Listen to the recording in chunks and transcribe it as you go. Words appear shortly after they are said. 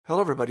Hello,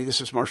 everybody. This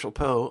is Marshall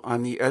Poe.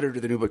 I'm the editor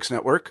of the New Books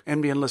Network.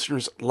 NBN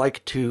listeners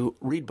like to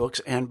read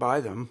books and buy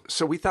them.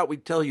 So we thought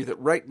we'd tell you that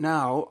right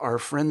now, our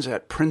friends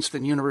at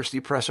Princeton University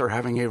Press are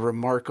having a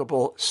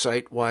remarkable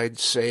site-wide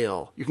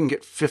sale. You can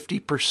get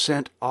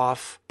 50%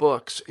 off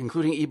books,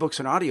 including ebooks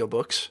and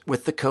audiobooks,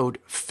 with the code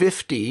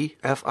 50,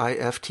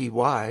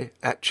 F-I-F-T-Y,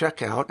 at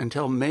checkout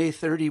until May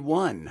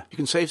 31. You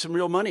can save some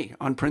real money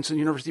on Princeton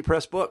University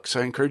Press books.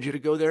 I encourage you to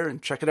go there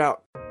and check it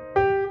out.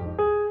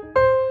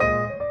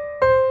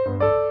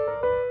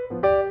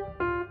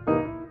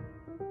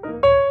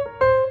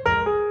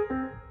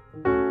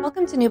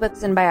 Welcome to New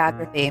Books in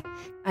Biography.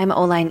 I'm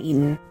Oline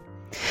Eaton.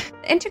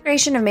 The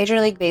integration of Major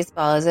League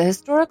Baseball is a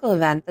historical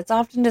event that's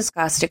often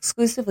discussed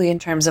exclusively in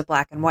terms of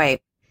black and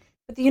white.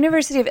 But the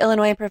University of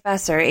Illinois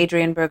professor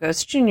Adrian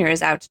Burgos Jr.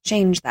 is out to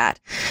change that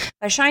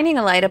by shining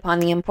a light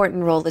upon the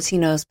important role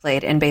Latinos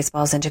played in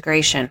baseball's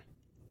integration.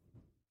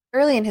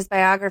 Early in his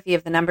biography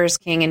of the numbers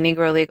king and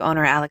Negro League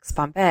owner Alex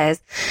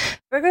Pompez,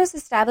 Burgos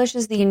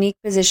establishes the unique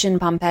position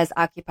Pompez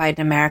occupied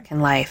in American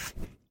life.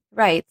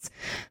 Writes,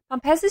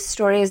 Pompez's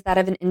story is that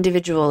of an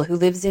individual who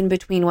lives in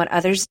between what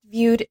others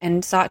viewed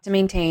and sought to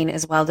maintain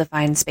as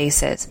well-defined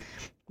spaces.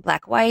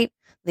 Black-white,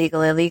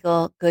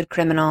 legal-illegal, good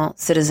criminal,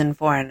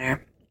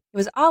 citizen-foreigner. It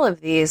was all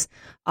of these,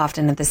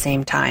 often at the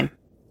same time.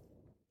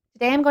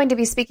 Today I'm going to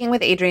be speaking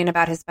with Adrian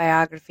about his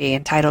biography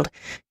entitled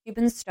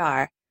Cuban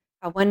Star,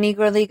 How One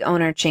Negro League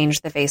Owner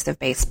Changed the Face of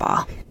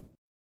Baseball.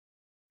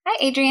 Hi,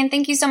 Adrian.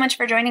 Thank you so much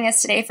for joining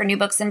us today for New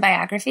Books in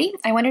Biography.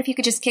 I wonder if you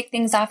could just kick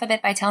things off a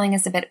bit by telling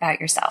us a bit about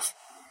yourself.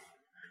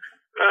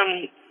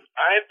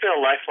 I've been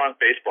a lifelong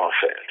baseball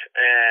fan,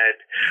 and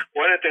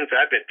one of the things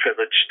I've been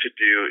privileged to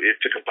do is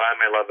to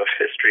combine my love of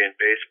history and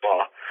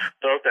baseball,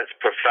 both as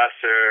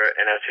professor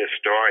and as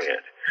historian.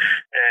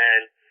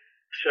 And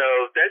so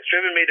that's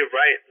driven me to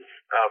write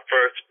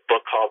first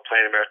book called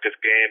Playing America's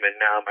Game, and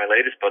now my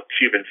latest book,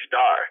 Cuban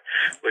Star,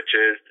 which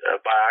is a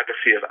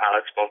biography of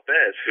Alex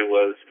Pompez, who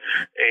was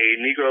a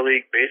Negro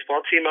League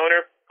baseball team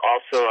owner,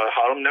 also a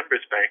Harlem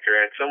numbers banker,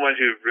 and someone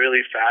who really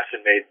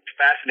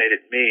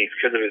fascinated me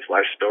because of his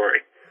life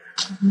story.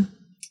 Mm-hmm.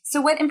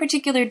 So what in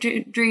particular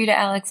drew you to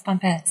Alex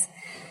Pompez?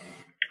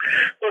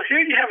 Well,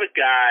 here you have a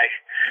guy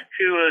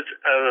who was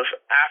of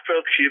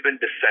Afro-Cuban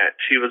descent.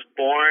 He was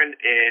born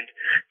in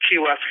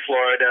Key West,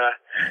 Florida,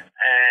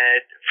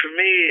 and for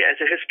me, as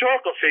a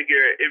historical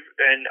figure,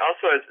 and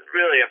also as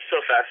really, I'm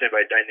so fascinated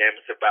by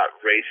dynamics about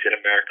race in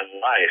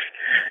American life.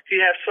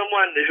 You have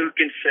someone who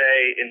can say,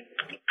 in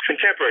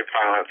contemporary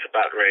parlance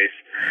about race,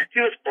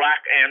 he was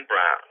black and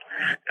brown.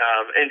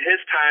 In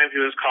his time, he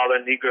was called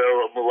a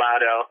Negro, a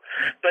mulatto,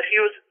 but he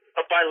was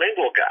a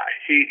bilingual guy.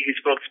 He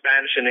spoke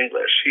Spanish and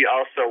English. He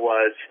also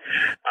was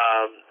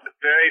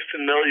very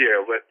familiar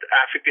with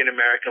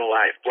African-American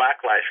life,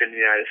 black life in the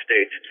United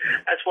States,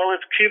 as well as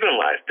Cuban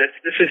life.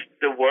 This is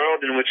the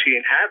world in which he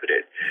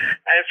inhabited.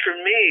 And for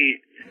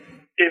me,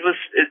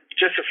 it's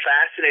just a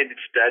fascinating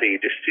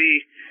study to see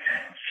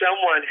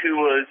someone who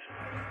was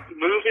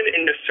moving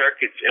in the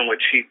circuits in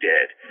which he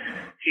did.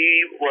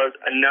 He was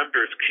a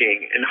numbers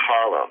king in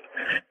Harlem.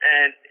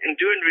 And in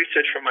doing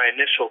research for my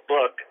initial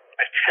book,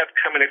 I kept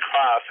coming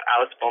across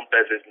Alex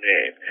Pompez's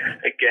name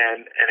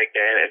again and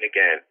again and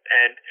again.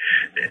 And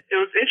it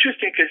was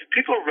interesting because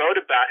people wrote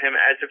about him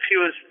as if he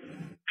was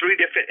three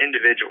different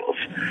individuals.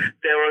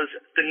 There was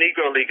the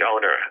Negro League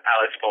owner,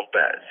 Alex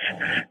Pompez,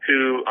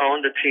 who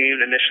owned a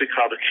team initially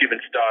called the Cuban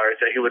Stars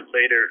that he would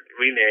later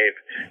rename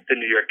the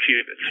New York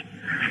Cubans.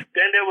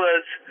 Then there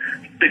was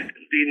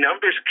the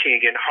numbers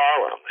king in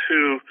Harlem,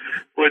 who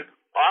would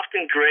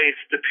often grace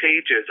the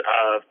pages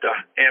of the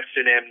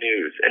Amsterdam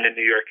News and the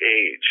New York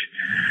Age.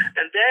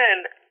 And then,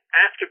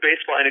 after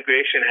baseball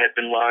integration had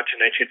been launched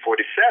in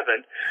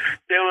 1947,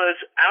 there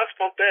was Alex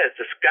Pompez,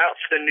 the scout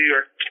for the New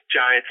York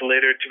Giants, and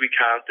later to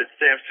become the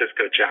San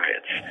Francisco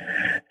Giants.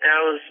 And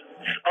I was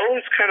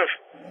always kind of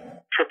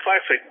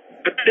perplexed, like,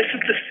 but this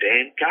is the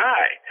same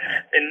guy,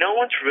 and no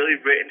one's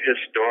really written his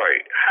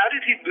story. How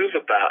did he move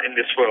about in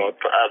this world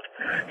of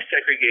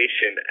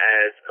segregation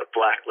as a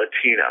black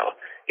Latino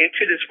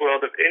into this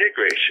world of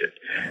integration?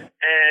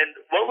 And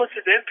what was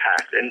his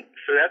impact? And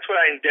so that's what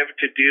I endeavored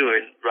to do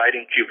in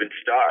writing Cuban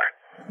Star.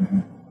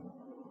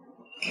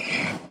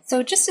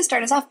 So just to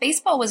start us off,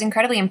 baseball was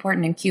incredibly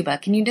important in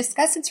Cuba. Can you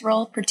discuss its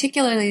role,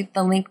 particularly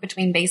the link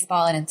between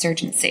baseball and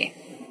insurgency?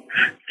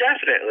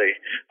 Definitely.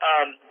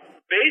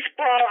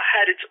 Baseball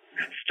had its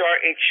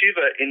start in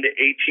Cuba in the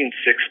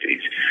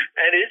 1860s.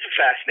 And it is a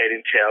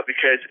fascinating tale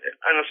because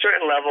on a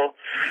certain level,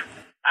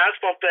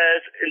 Alex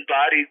Pompez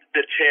embodied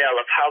the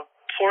tale of how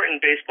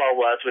important baseball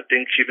was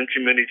within Cuban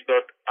communities,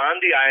 both on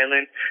the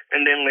island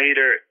and then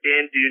later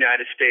in the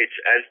United States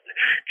as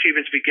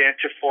Cubans began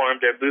to form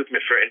their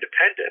movement for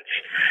independence.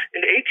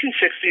 In the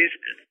 1860s,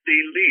 the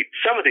elite,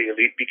 some of the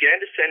elite, began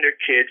to send their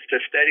kids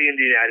to study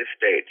in the United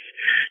States.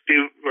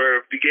 They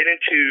were beginning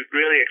to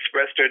really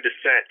express their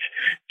dissent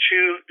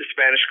to the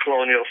Spanish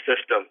colonial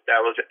system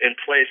that was in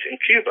place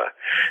in Cuba.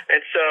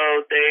 And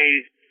so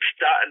they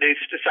they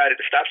decided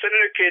to stop sending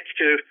their kids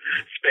to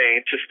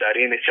Spain to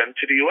study, and they sent them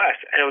to the U.S.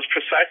 And it was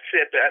precisely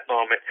at that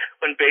moment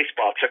when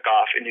baseball took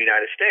off in the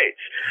United States.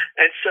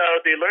 And so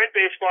they learned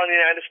baseball in the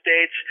United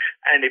States,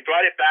 and they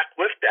brought it back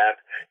with them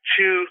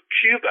to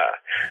Cuba.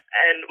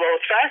 And what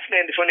was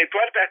fascinating is when they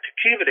brought it back to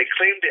Cuba, they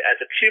claimed it as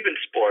a Cuban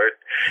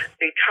sport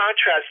in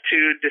contrast to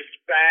the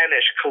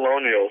Spanish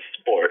colonial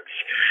sports.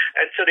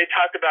 And so they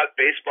talked about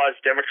baseball as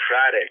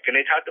democratic, and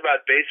they talked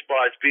about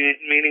baseball as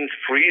meaning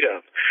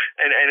freedom,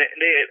 and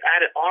they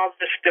added all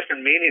this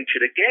different meaning to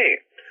the game.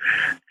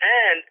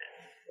 And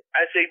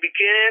as they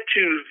began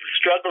to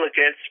struggle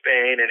against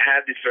Spain and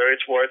have these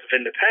various wars of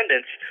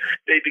independence,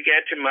 they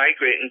began to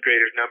migrate in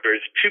greater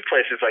numbers to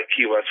places like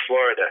Key West,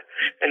 Florida.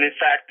 And in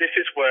fact, this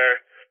is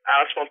where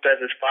Alex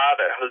Pompez's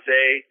father,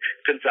 Jose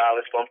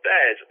Gonzalez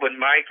Pompez, would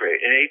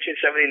migrate. In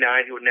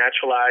 1879, he would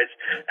naturalize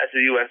as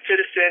a U.S.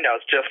 citizen. That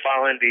was just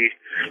following the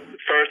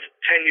first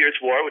 10 Years'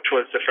 War, which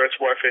was the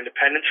first war for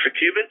independence for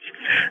Cubans.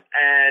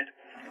 And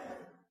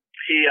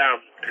he,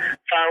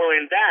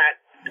 following that,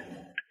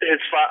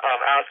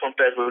 Alex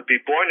Pompez would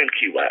be born in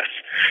Key West.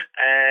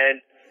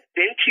 And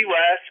in Key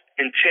West,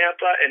 in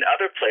Tampa, and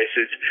other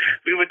places,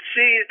 we would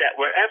see that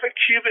wherever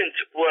Cubans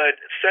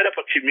would set up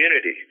a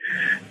community,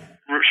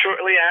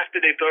 shortly after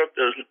they built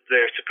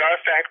their cigar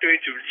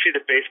factories, you would see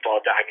the baseball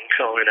diamond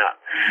going up.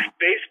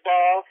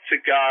 Baseball,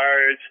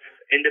 cigars,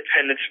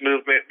 independence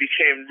movement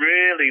became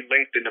really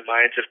linked in the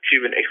minds of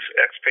Cuban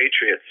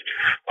expatriates.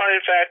 Well,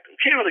 in fact, you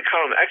can't really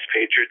call them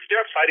expatriates. They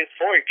were fighting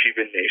for a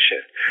Cuban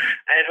nation.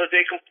 And Jose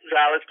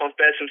Gonzalez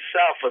Pompez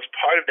himself was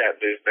part of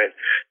that movement,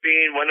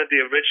 being one of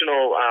the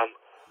original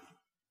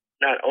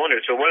not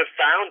owners, but one of the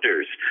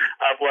founders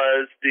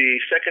was the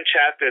second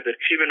chapter of the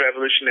Cuban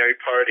Revolutionary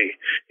Party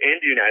in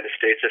the United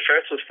States. The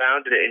first was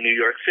founded in New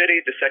York City.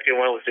 The second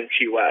one was in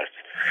Key West.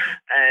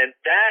 And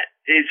that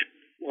is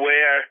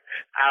where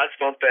Alex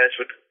Pompez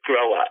would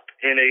grow up,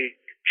 in a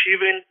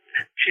Cuban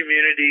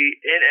community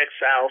in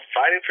exile,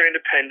 fighting for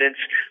independence,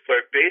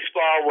 where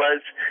baseball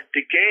was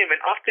the game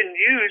and often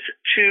used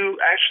to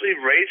actually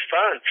raise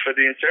funds for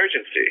the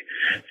insurgency.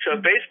 So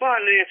baseball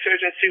and the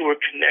insurgency were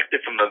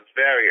connected from a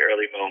very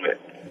early moment.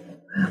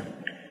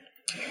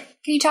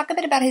 Can you talk a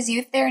bit about his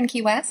youth there in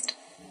Key West?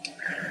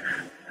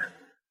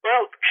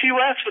 Well, Key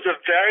West was a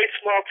very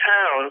small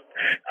town,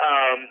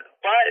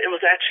 but it was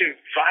actually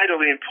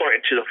vitally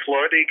important to the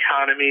Florida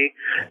economy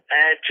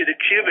and to the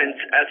Cubans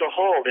as a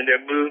whole in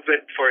their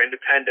movement for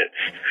independence.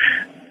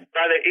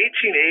 By the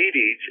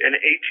 1880s and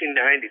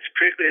 1890s,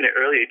 particularly in the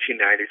early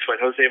 1890s, when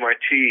Jose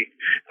Marti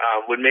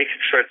would make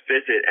his first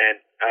visit,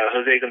 and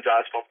Jose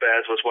Gonzalez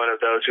Pompez was one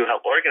of those who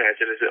helped organize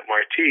the visit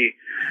Marti,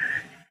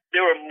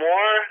 there were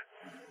more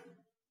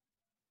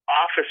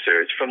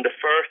officers from the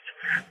First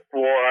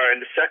War and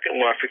the Second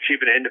War for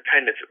Cuban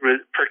independence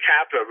per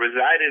capita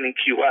residing in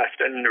Key West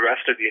than in the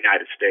rest of the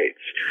United States.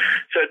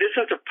 So this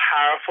was a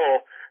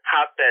powerful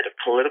hotbed of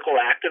political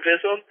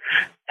activism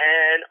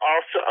and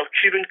also of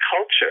Cuban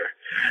culture.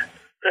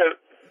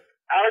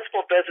 Alex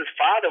Pompez's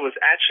father was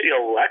actually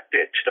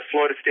elected to the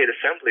Florida State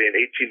Assembly in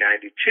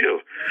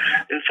 1892.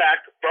 In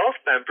fact, both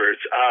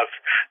members of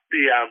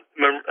the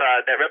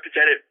that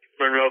represented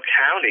Monroe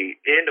County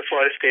in the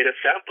Florida State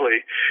Assembly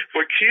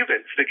were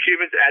Cubans. The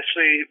Cubans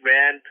actually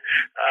ran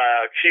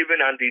Cuban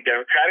on the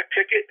Democratic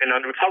ticket and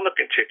on the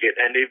Republican ticket,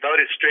 and they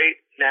voted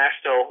straight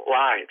national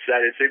lines.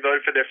 That is, they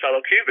voted for their fellow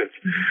Cubans.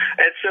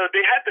 And so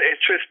they had the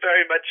interest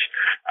very much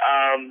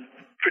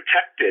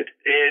protected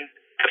in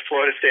the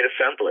Florida State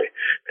Assembly.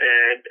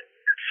 And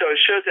so it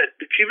shows that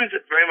the Cubans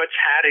very much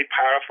had a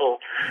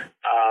powerful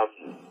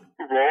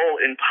role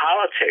in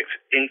politics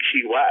in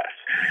Key West.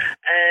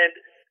 And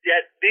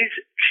yet these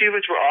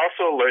Cubans were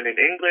also learning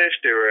English.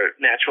 They were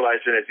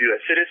naturalizing as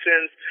U.S.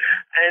 citizens.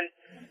 And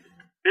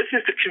this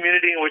is the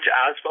community in which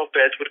Alex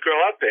Pompez would grow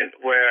up in,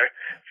 where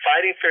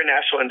fighting for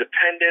national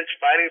independence,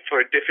 fighting for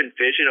a different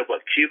vision of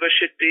what Cuba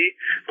should be,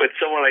 with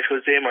someone like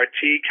Jose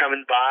Marti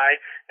coming by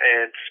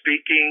and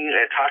speaking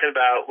and talking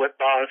about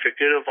Whitball and for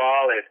good of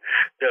all, and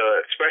the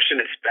expression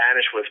in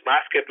Spanish was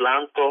más que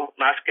blanco,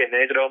 más que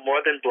negro,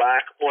 more than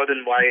black, more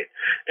than white.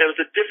 It was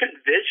a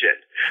different vision.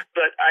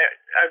 But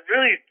I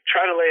really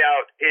try to lay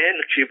out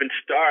in the Cuban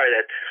Star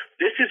that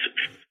this is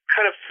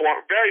kind of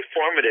very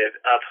formative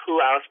of who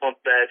Alex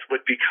Pompez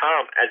would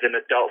become as an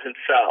adult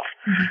himself.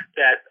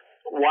 That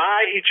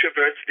why he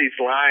traversed these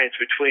lines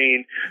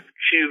between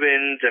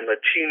Cubans and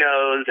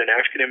Latinos and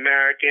African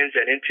Americans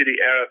and into the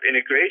era of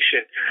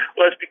integration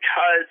was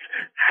because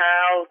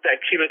how that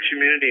Cuban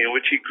community in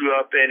which he grew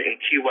up in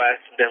Key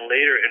West and then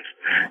later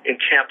in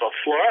Tampa,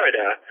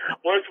 Florida,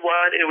 was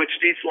one in which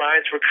these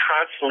lines were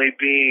constantly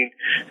being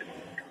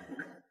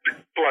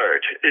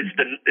blurred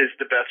is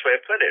the best way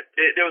to put it.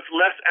 There was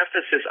less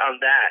emphasis on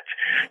that,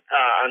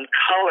 on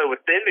color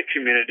within the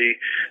community,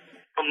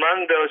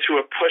 among those who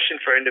were pushing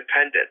for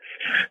independence.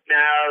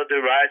 Now, the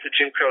rise of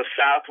Jim Crow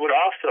South would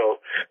also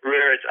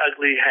rear its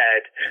ugly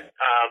head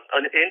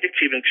in the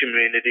Cuban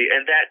community,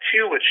 and that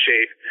too would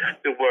shape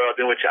the world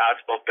in which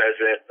Oswald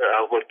Bezet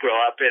would grow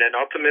up in and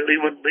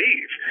ultimately would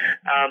leave.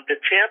 The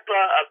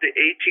Tampa of the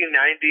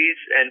 1890s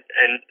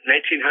and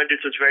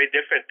 1900s was very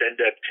different than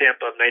the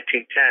Tampa of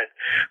 1910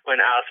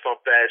 when Oswald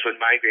Bez would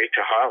migrate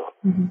to Harlem.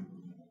 Mm-hmm.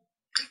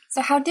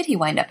 So how did he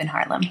wind up in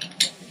Harlem?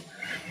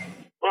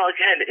 Well,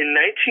 again, in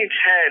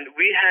 1910,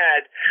 we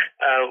had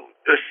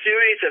a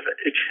series of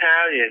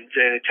Italians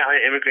and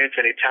Italian immigrants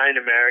and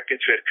Italian Americans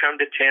who had come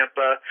to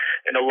Tampa,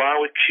 and along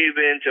with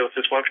Cubans, there was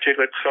this one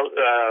particular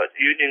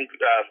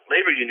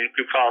labor union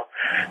group called,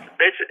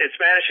 in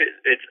Spanish,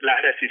 it's La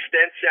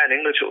Resistencia,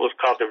 in English it was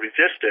called the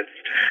Resistance,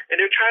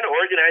 and they were trying to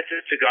organize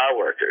the cigar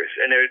workers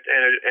and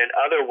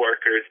other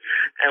workers,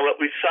 and what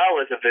we saw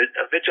was a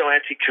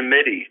vigilante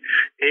committee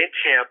in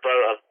Tampa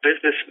of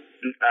business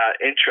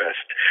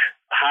interest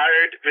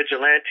hired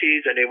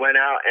vigilantes, and they went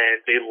out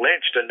and they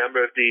lynched a number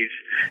of these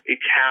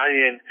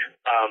Italian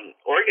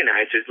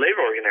organizers, labor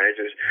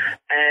organizers.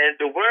 And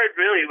the word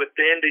really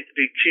within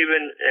the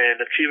Cuban and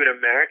the Cuban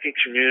American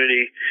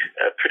community,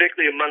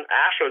 particularly among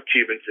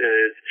Afro-Cubans,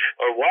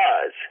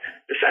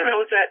 the sentiment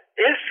was that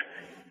if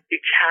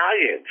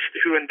Italians,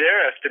 who in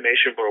their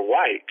estimation were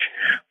white,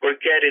 were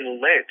getting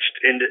lynched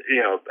and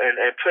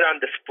put on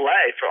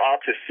display for all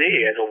to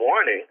see as a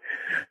warning,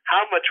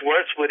 how much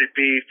worse would it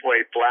be for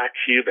a black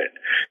Cuban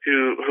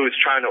who's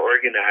trying to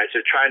organize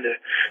or trying to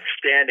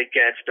stand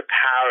against the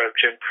power of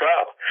Jim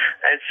Crow?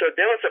 And so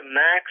there was a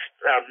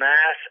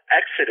mass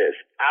exodus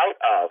out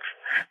of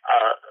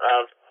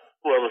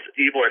what was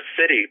Ybor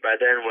City by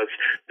then was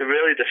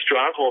really the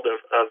stronghold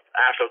of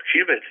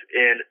Afro-Cubans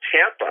in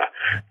Tampa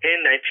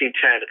in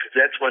 1910, because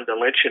that's when the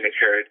lynching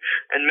occurred,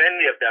 and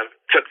many of them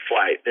took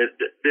flight.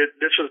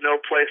 This was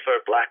no place for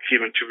a black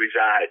Cuban to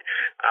reside.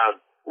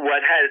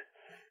 What had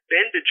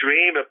been the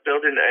dream of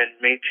building and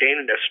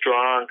maintaining a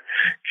strong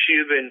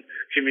Cuban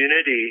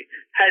community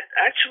had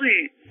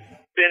actually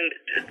been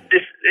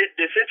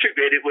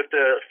disintegrated with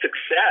the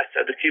success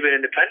of the Cuban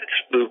independence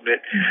movement,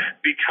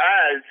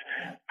 because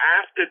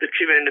after the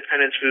Cuban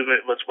independence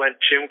movement was when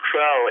Jim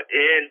Crow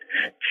in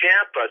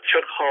Tampa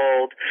took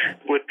hold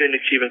within the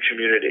Cuban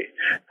community.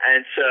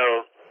 And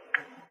so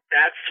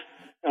that's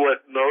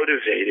what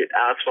motivated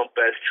Oswald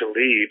Bez to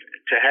leave,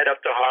 to head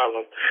up to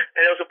Harlem.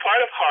 And it was a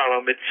part of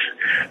Harlem, it's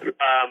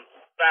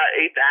about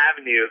 8th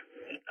Avenue,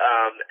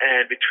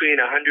 and between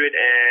 100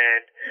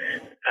 and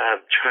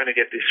trying to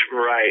get this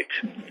right.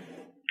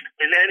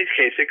 In any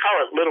case, they call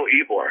it Little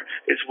Ybor,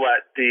 is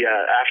what the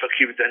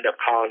Afro-Cubans end up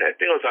calling it. I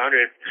think it was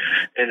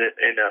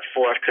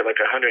 104th to like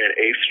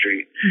 108th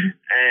Street. Mm-hmm.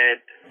 And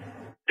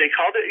they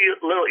called it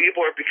Little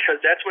Ybor because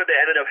that's where they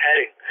ended up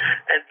heading.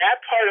 And that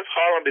part of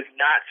Harlem is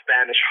not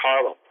Spanish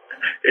Harlem.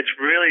 It's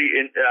really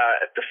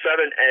at the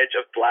southern edge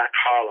of Black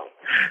Harlem.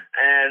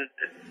 And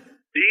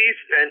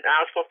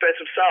Oswald Bez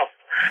himself,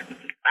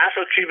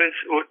 Afro-Cubans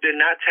did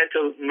not tend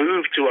to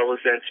move to what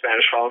was then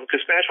Spanish Harlem,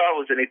 because Spanish Harlem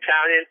was an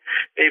Italian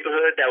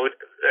neighborhood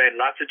and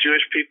lots of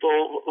Jewish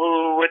people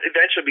who would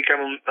eventually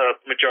become a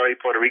majority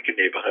Puerto Rican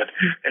neighborhood,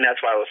 and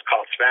that's why it was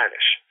called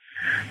Spanish.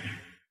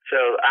 So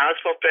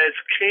Oswald Bez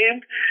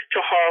came to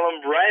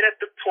Harlem right at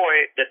the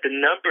point that the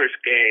numbers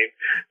game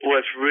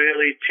was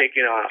really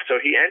taking off. So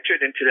he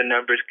entered into the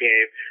numbers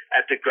game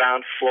at the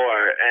ground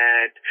floor,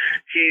 and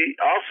he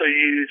also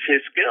used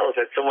his skills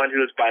as someone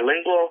who was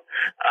bilingual,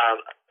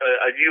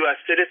 a U.S.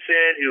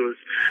 citizen who was,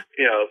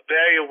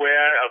 very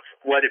aware of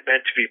what it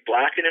meant to be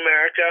black in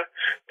America,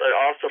 but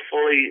also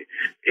fully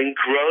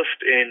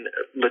engrossed in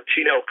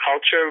Latino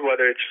culture,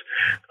 whether it's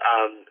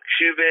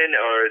Cuban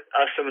or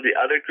some of the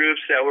other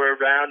groups that were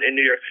around in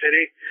New York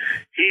City.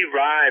 He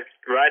arrived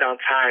right on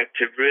time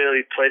to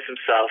really place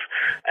himself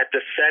at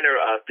the center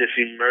of this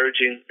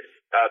emerging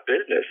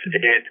business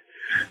in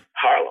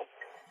Harlem.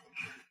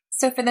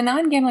 So for the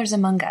non-gamblers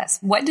among us,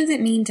 what does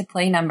it mean to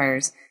play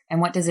numbers, and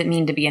what does it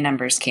mean to be a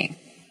numbers king?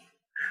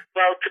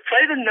 Well, to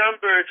play the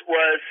numbers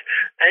was,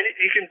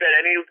 you can bet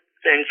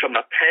anything from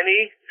a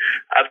penny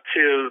up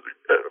to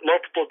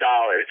multiple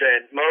dollars,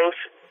 and most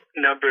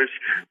numbers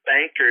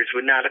bankers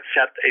would not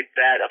accept a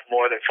bet of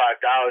more than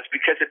 $5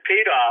 because it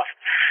paid off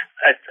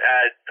at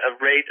a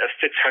rate of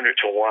 600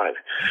 to 1.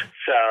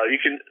 So you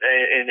can,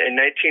 in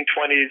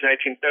 1920s,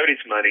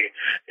 1930s money,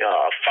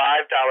 a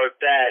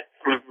 $5 bet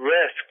would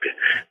risk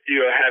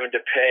you having to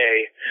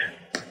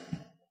pay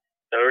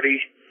 30.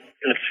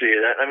 Let's see.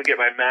 Let me get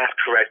my math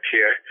correct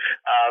here.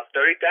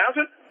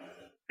 30,000?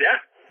 Yeah.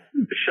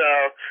 So,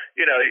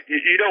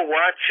 you don't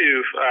want to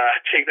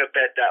take the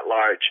bet that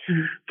large.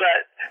 Mm-hmm.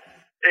 But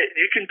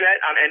You can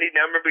bet on any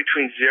number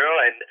between 0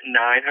 and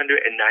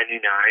 999,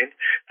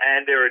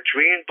 and there are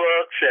dream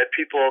books that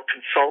people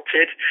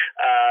consulted,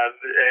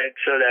 and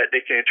so that they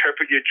can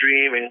interpret your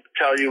dream and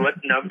tell you what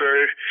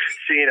number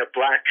seeing a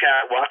black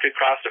cat walk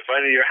across the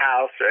front of your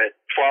house at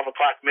 12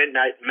 o'clock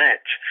midnight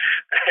meant.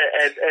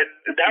 and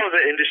that was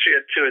an industry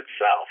unto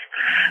itself.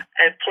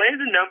 And playing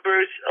the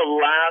numbers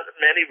allowed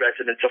many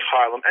residents of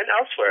Harlem and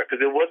elsewhere,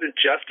 because it wasn't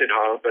just in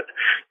Harlem, but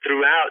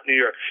throughout New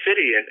York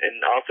City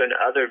and also in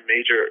other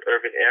major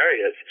urban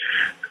areas,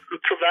 who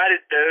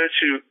provided those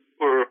who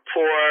were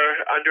poor,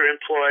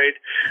 underemployed,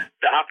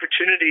 the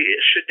opportunity,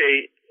 should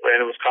they,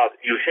 and it was called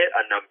You Hit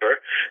a Number.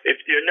 If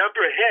your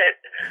number hit,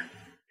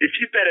 if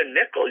you bet a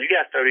nickel, you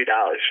got $30.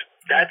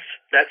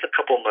 That's a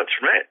couple months'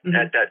 rent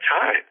at that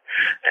time.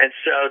 And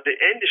so the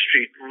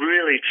industry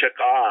really took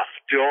off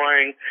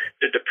during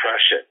the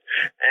Depression.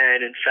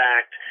 And in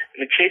fact,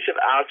 in the case of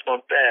Alex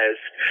Montez,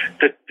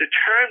 the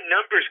term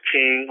numbers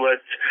king was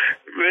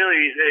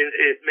really,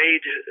 it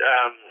made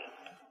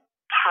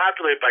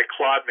popular by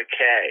Claude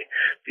McKay,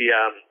 the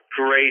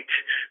great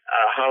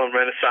Harlem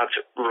Renaissance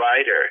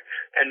writer.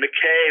 And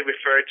McKay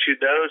referred to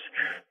those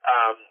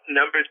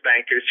numbers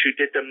bankers who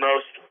did the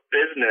most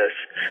business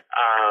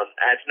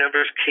as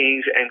numbers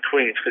kings and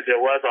queens, because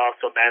there was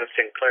also Madame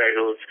St. Clair,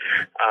 who was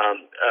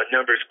a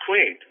numbers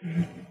queen.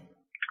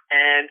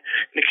 And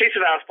in the case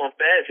of Alex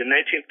Montez, in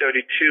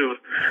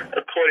 1932,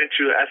 according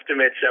to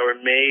estimates that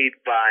were made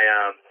by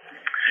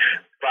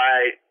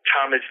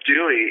Thomas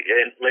Dewey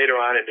and later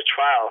on in the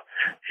trial,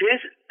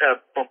 his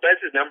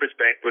Montez's numbers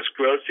bank was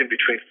grossing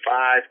between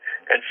 $5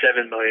 and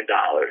 $7 million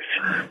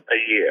a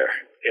year.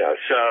 You know,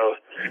 so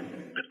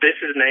this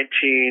is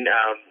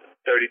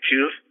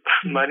 1932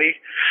 money,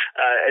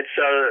 and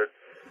so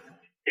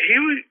it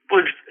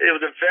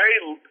was a very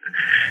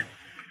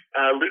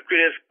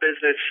lucrative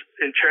business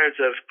in terms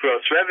of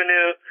gross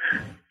revenue,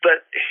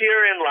 but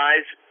herein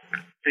lies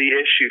the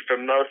issue for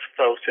most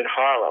folks in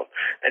Harlem.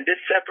 And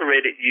this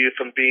separated you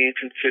from being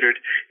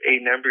considered a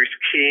numbers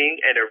king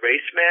and a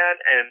race man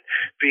and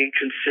being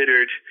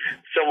considered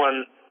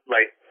someone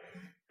like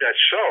Dutch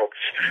Schultz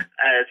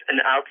as an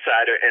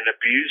outsider and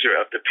abuser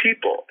of the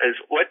people. Is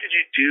what did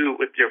you do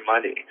with your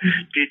money?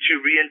 Did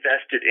you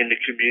reinvest it in the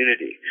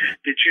community?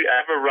 Did you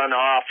ever run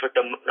off with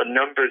the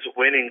numbers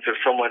winnings of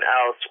someone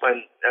else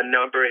when a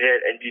number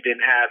hit and you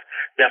didn't have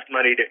enough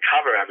money to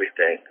cover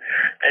everything?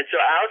 And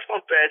so Alex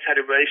Montez had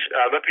a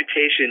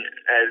reputation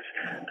as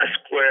a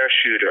square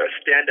shooter, a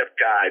stand-up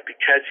guy,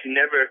 because he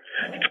never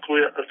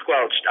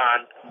squelched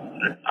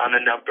on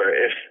a number.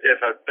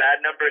 If a bad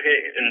number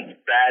hit, and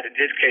bad in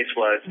his case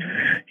was,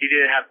 he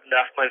didn't have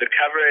enough money to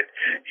cover it,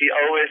 he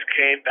always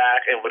came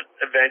back and would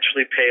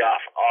eventually pay off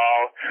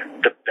all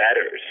the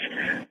bettors.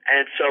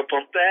 And so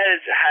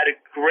Montez had a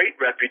great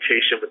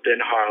reputation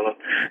within Harlem.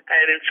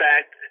 And in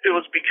fact, it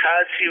was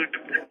because he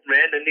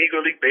ran the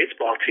Negro League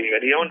baseball team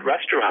and he owned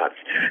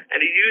restaurants. And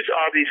he used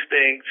all these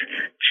things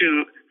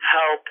to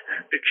help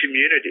the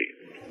community.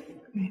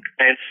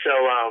 And so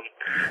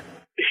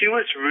he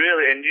was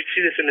really, and you see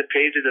this in the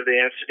pages of the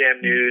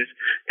Amsterdam News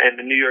and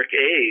the New York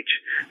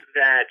Age,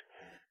 that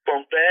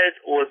Montez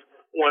was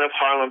one of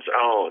Harlem's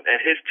own,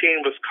 and his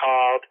team was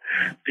called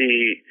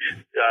the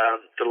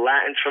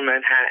Latins from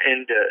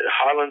Manhattan, the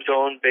Harlem's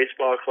own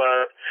baseball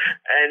club,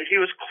 and he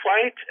was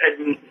quite,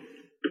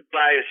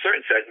 by a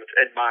certain segment,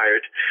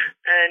 admired.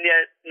 And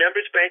yet,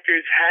 numbers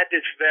bankers had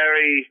this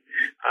very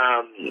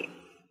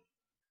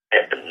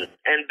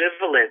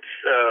ambivalence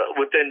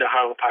within the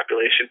Harlem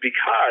population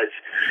because,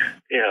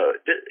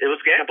 it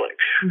was gambling.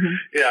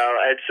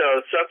 And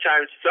so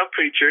sometimes some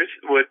preachers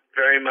would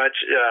very much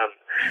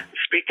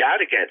speak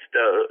out against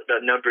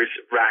the numbers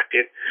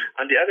racket.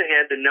 On the other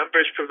hand, the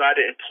numbers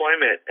provided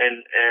employment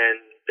and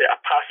a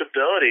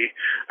possibility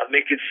of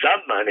making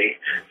some money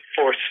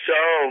for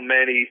so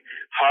many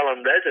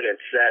Harlem residents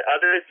that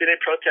others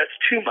didn't protest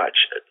too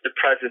much the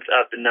presence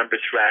of the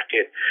numbers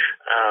racket,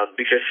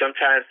 because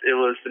sometimes it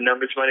was the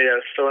numbers money that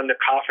was filling the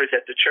coffers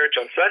at the church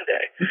on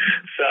Sunday.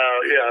 So,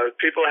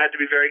 people had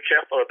to be very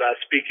careful about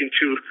speaking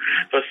too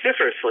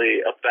vociferously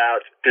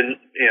about the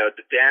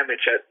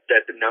damage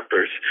that the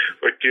numbers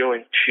were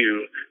doing to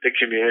the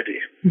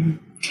community.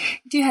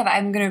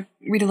 I'm going to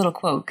read a little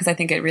quote because I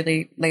think it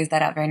really lays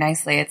that out very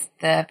nicely. It's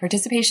the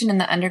participation in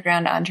the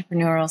underground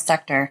entrepreneurial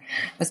sector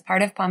was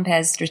part of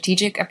Pompez's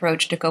strategic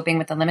approach to coping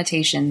with the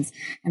limitations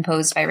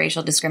imposed by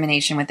racial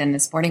discrimination within the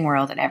sporting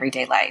world and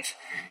everyday life.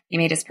 He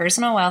made his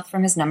personal wealth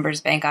from his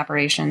numbers bank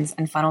operations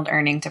and funneled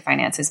earning to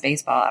finance his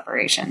baseball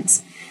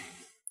operations.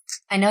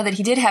 I know that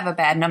he did have a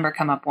bad number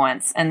come up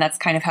once, and that's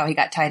kind of how he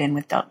got tied in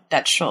with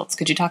Dutch Schultz.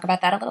 Could you talk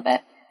about that a little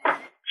bit?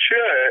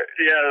 Sure.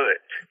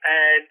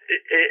 And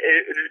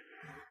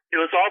it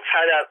was all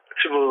tied up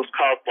to what was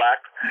called Black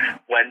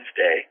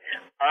Wednesday.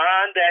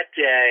 On that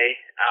day,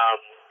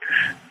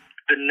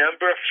 the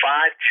number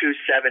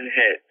 527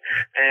 hit.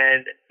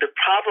 And the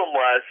problem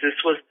was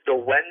this was the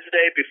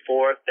Wednesday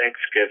before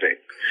Thanksgiving.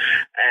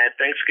 And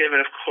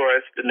Thanksgiving, of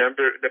course, the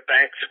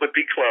banks would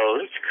be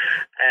closed.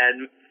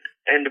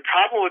 And the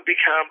problem would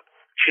become,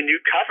 can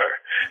you cover?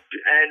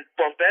 And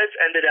Bombez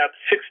ended up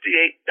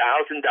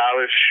 $68,000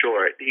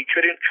 short. He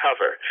couldn't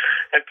cover.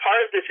 And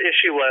part of this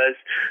issue was,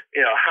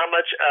 how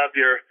much of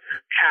your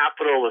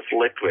capital was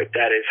liquid?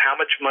 That is, how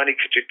much money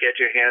could you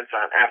get your hands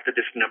on after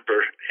this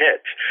number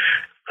hit?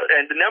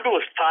 And the number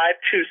was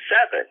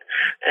 527.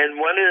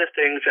 And one of the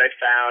things I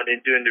found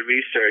in doing the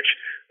research,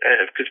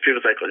 because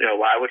people are like,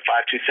 why would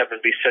 527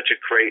 be such a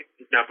great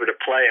number to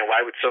play, and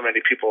why would so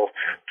many people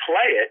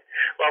play it?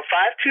 Well,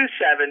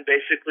 527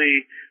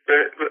 basically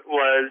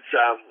was,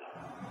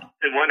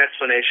 in one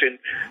explanation,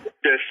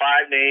 there's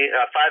five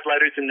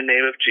letters in the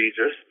name of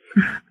Jesus.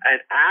 And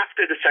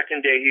after the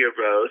second day he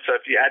arose, so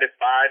if you added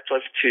 5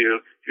 plus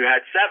 2, you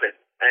had 7.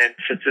 And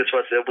since this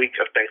was a week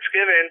of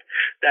Thanksgiving,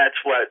 that's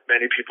what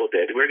many people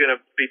did. We're going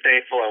to be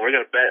thankful, and we're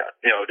going to bet,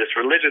 this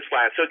religious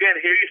line. So again,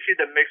 here you see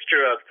the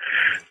mixture of,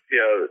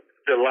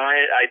 the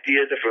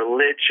ideas of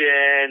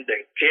religion,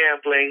 the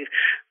gambling,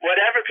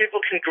 whatever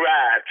people can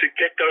grab to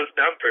get those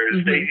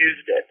numbers, they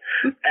used it.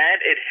 And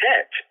it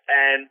hit.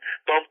 And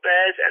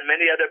Bombez and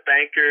many other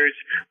bankers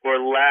were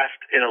left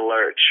in a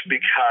lurch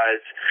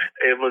because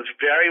it was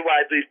very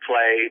widely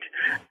played,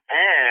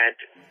 and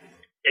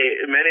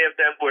many of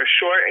them were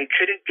short and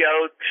couldn't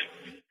go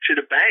to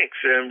the banks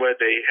and where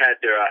they had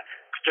their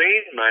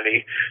clean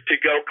money to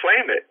go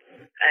claim it.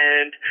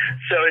 And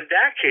so in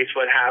that case,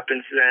 what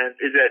happens then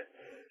is that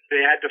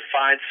they had to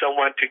find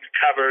someone to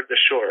cover the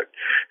short.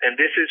 And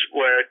this is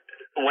when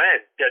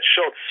that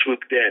Schultz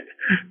swooped in,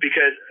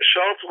 because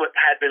Schultz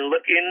had been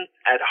looking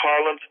at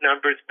Harlem's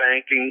numbers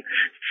banking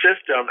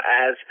system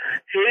as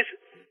his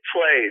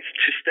place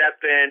to step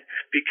in,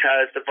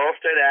 because the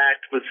Volstead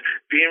Act was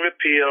being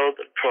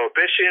repealed,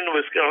 prohibition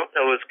was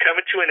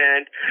coming to an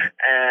end,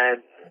 and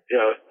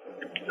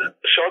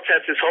Schultz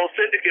has this whole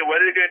syndicate.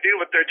 What are they going to do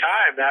with their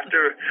time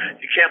after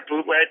you can't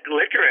bootleg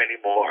liquor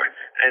anymore?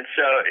 And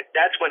so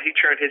that's when he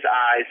turned his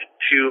eyes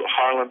to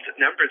Harlem's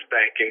numbers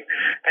banking,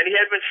 and he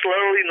had been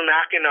slowly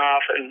knocking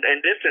off, and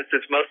in this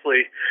instance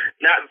mostly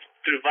not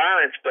through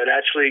violence, but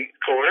actually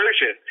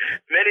coercion,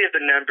 many of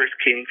the numbers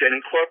kings, and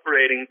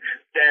incorporating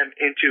them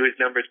into his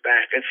numbers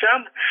bank. And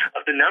some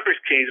of the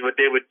numbers kings, what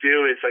they would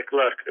do is like,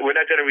 look, we're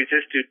not going to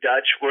resist you,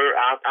 Dutch.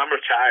 I'm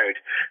retired,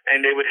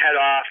 and they would head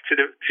off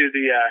to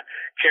the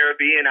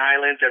Caribbean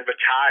islands and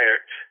retire.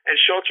 And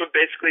Schultz would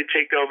basically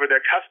take over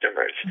their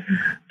customers.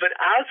 But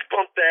Alex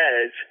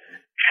Bombez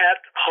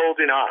kept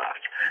holding off,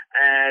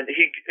 and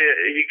he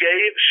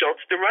gave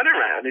Schultz the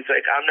runaround. He's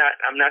like, I'm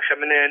not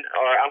coming in,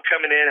 or I'm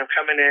coming in,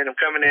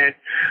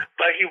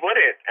 but he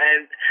wouldn't.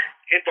 And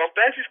in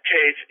Bombez's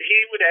case, he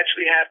would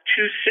actually have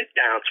 2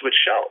 sit-downs with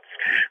Schultz,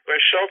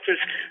 where Schultz's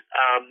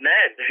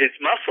men, his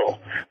muscle,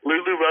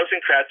 Lulu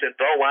Rosenkranz and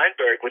Bo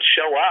Weinberg, would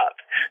show up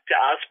to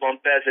Alex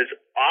Bombez's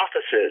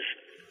offices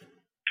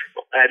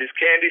at his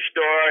candy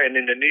store and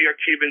in the New York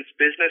Cuban's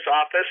business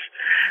office,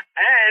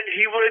 and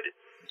he would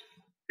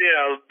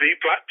be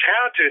brought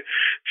down to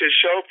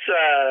Schultz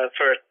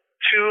for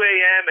 2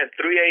 a.m. and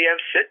 3 a.m.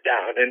 sit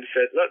down, and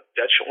said, look,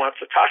 Dutch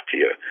wants to talk to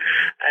you.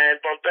 And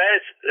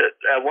Bombez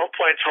at one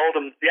point told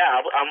him,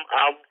 yeah,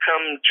 I'll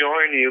come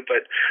join you,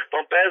 but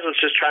Bombez was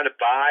just trying to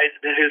buy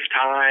his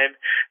time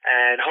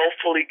and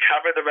hopefully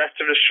cover the rest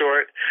of the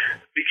short,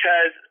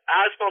 because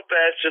Alex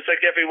Bombez, just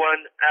like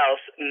everyone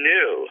else,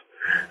 knew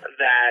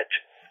that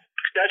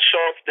Dutch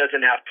Schultz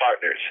doesn't have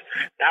partners,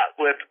 not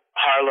with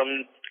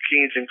Harlem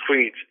Kings and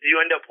Queens.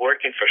 You end up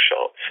working for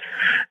Schultz.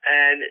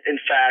 And in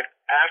fact,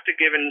 after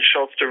giving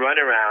Schultz the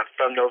runaround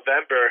from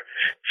November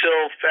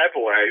till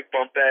February,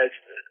 Bombez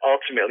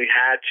ultimately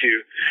had to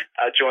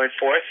join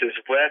forces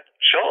with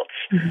Schultz.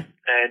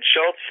 And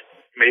Schultz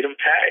made him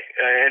pay.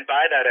 And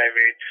by that I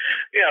mean,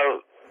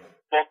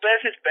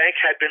 Bombez's bank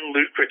had been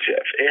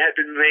lucrative. It had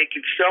been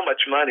making so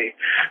much money.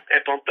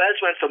 And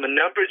Bombez went from a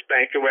numbers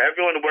banker where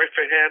everyone worked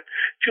for him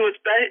to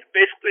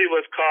basically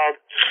was called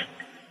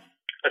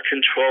a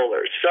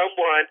controller,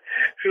 someone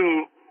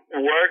who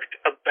worked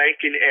a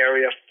banking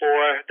area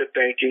for the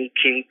banking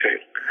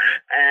kingpin.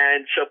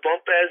 And so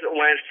Bombez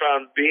went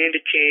from being the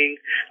king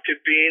to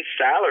being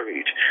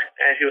salaried.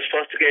 And he was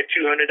supposed to get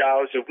 $200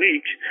 a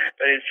week,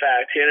 but in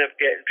fact, he ended up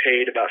getting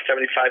paid about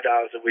 $75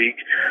 a week.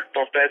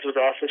 Bombez was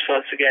also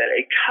supposed to get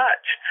a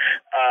cut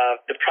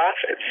of the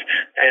profits.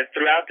 And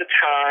throughout the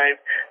time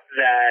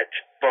that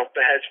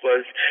Bombez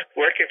was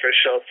working for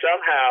Schultz,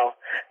 somehow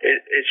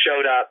it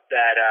showed up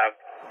that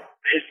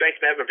his bank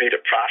never made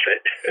a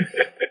profit.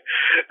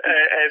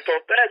 And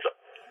Bombez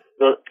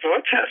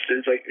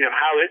protested, like,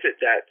 how is it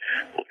that,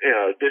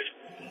 this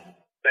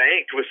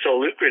bank was so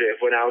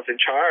lucrative when I was in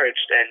charge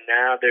and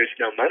now there's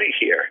no money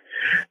here?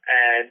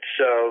 And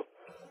so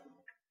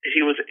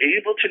he was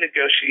able to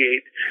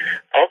negotiate,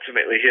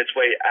 ultimately, his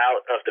way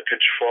out of the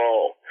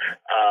control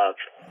of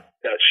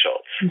Dutch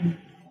Schultz.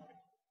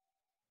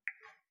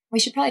 We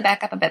should probably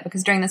back up a bit,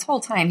 because during this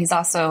whole time, he's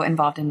also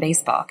involved in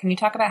baseball. Can you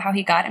talk about how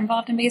he got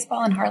involved in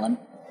baseball in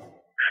Harlem?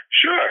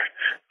 Sure.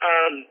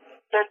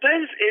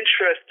 Bombez's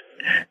interest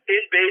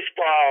in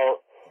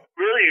baseball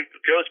really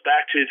goes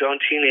back to his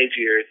own teenage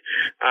years.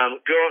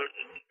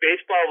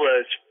 Baseball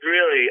was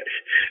really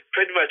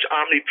pretty much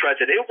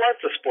omnipresent. It was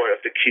the sport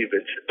of the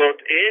Cubans, both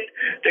in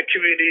the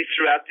communities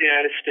throughout the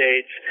United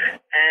States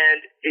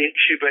and in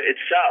Cuba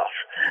itself.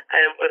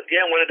 And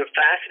again, one of the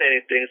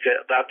fascinating things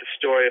about the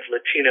story of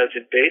Latinos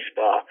in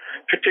baseball,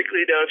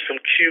 particularly those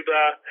from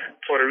Cuba,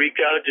 Puerto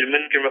Rico,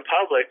 Dominican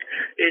Republic,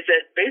 is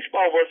that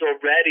baseball was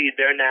already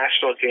their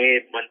national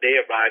game when they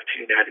arrived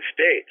to the United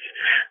States.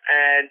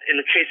 And in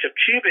the case of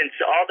Cubans,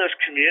 all those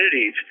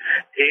communities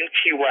in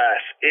Key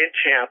West, in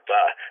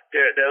Tampa,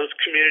 those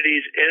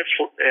communities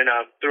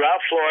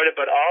throughout Florida,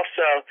 but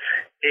also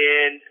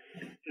in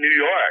New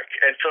York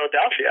and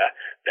Philadelphia,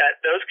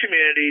 that those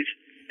communities,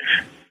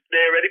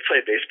 they already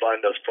played baseball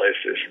in those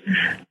places.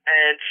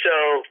 And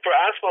so for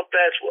Oswald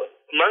Bez,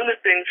 among the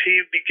things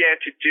he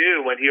began to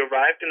do when he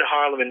arrived in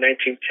Harlem in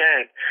 1910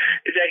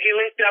 is that he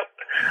linked up,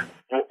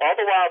 all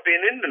the while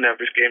being in the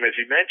numbers game, as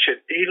you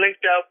mentioned, he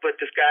linked up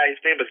with this guy, his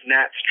name was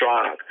Nat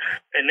Strong.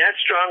 And Nat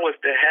Strong was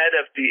the head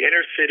of the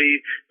Inner City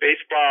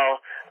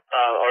Baseball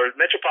or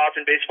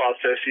Metropolitan Baseball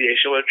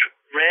Association, which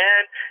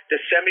ran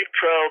the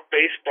semi-pro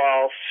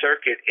baseball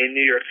circuit in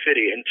New York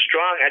City. And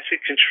Strong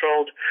actually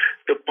controlled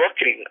the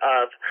booking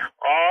of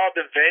all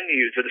the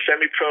venues, of the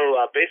semi-pro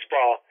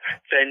baseball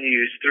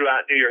venues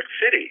throughout New York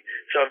City.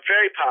 So a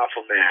very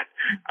powerful man.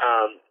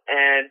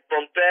 And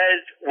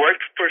Bombez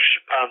worked for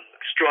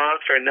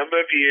Strong for a number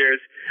of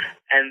years,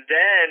 and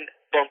then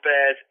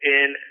Bombez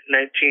in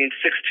 1916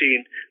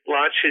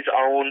 launched his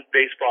own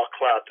baseball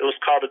club. It was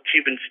called the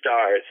Cuban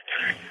Stars.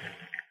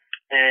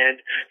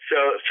 And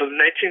so from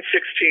 1916,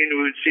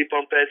 we would see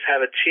Bombez have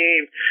a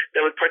team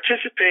that would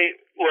participate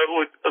what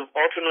would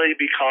ultimately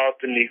be called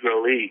the Negro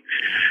League.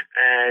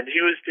 And he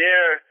was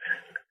there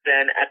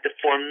then at the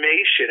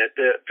formation, at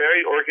the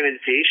very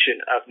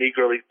organization of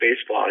Negro League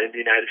Baseball in the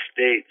United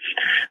States.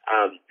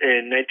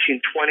 In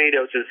 1920,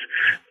 there was his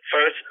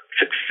first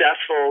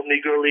successful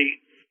Negro League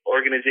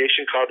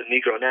organization called the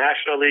Negro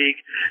National League.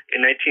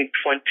 In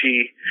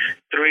 1923,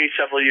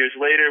 several years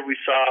later, we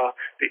saw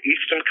the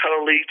Eastern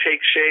Color League take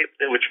shape,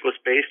 which was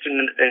based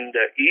in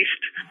the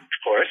East, of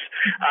course.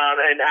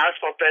 And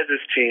Oswald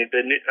Bez's team,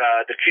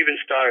 the Cuban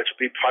Stars,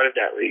 would be part of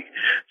that league.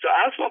 So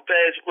Oswald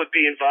Bez would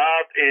be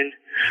involved in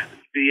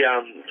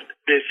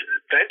this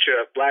venture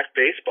of black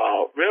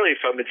baseball, really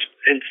from its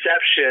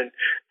inception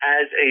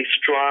as a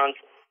strong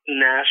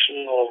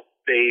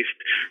national-based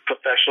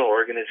professional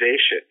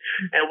organization.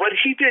 And what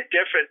he did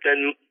different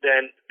than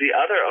the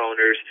other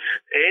owners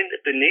in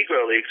the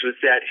Negro Leagues was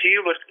that he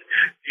would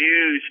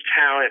use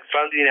talent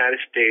from the United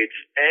States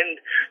and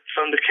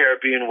from the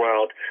Caribbean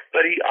world,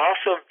 but he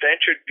also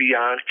ventured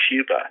beyond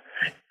Cuba.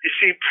 You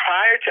see,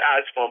 prior to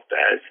Oswald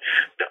Bez,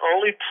 the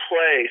only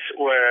place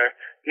where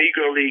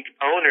Negro League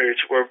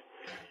owners were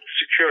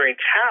securing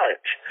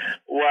talent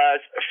was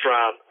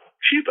from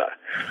Cuba.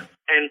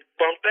 And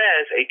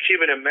Bombez, a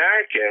Cuban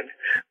American,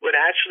 would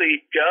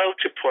actually go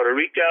to Puerto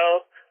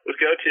Rico, would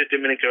go to the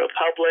Dominican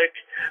Republic,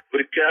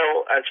 would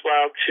go as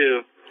well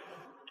to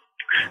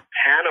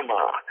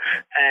Panama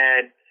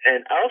and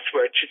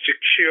elsewhere to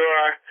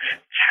secure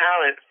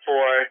talent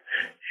for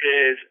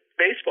his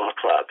baseball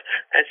club.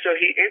 And so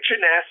he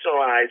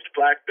internationalized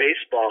black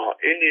baseball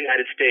in the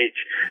United States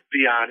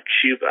beyond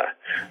Cuba.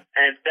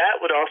 And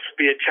that would also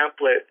be a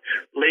template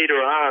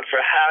later on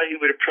for how he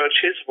would approach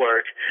his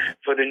work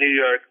for the New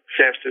York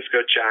San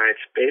Francisco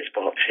Giants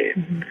baseball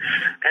team. Mm-hmm.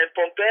 And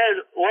Bombez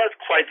was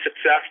quite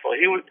successful.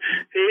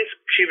 His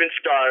Cuban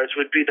Stars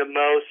would be the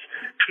most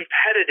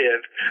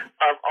competitive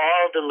of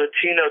all the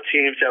Latino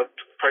teams that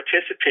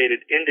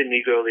participated in the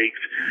Negro Leagues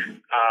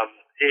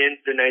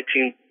in the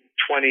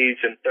 1920s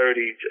and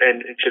 30s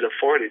and into the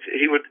 40s.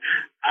 He would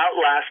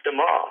outlast them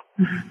all.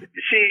 Mm-hmm.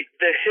 You see,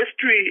 the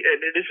history,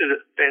 and this is a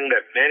thing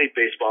that many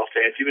baseball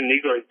fans, even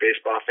Negro League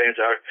baseball fans,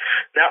 are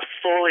not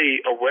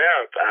fully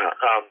aware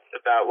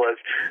about was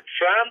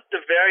from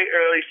the very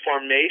early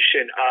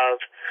formation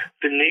of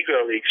the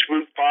Negro Leagues,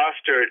 Rube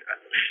Foster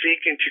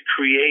seeking to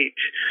create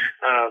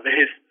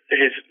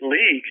his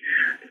league,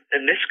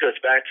 and this goes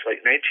back to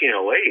like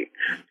 1908,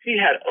 he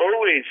had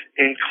always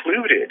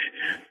included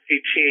a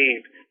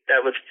team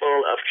that was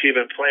full of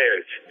Cuban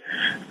players.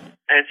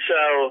 And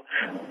so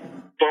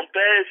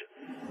Bombez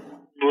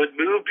would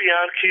move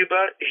beyond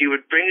Cuba. He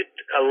would bring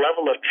a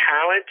level of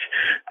talent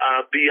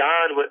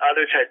beyond what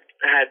others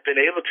had been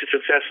able to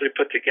successfully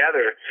put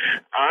together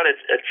on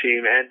a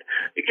team. And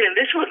again,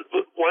 this was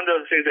one of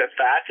those things that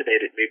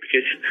fascinated me,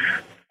 because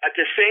at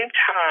the same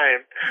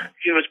time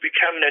he was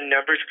becoming a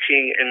numbers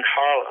king in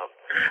Harlem,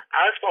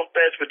 Oswald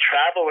Bez would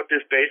travel with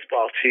his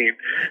baseball team,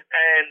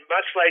 and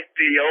much like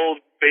the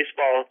old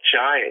baseball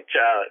giant,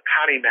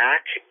 Connie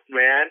Mack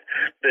ran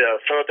the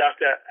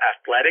Philadelphia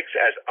Athletics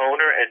as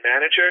owner and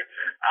manager,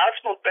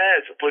 Oswald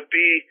Bez would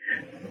be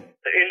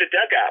in the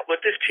dugout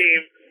with his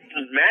team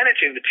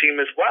managing the team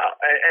as well.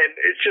 And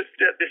it's just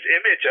this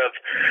image of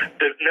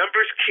the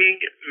numbers king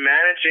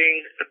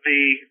managing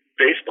the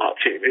baseball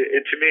team.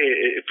 To me,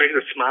 it brings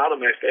a smile to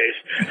my face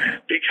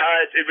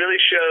because it really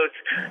shows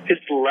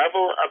his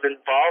level of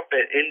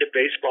involvement in the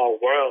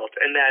baseball world,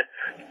 and that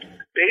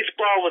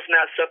baseball was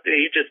not something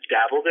he just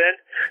dabbled in.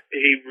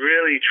 He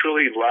really,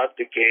 truly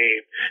loved the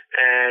game,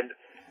 and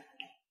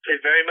it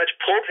very much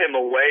pulled him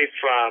away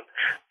from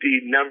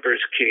the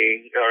numbers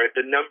king or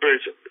the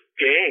numbers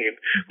game,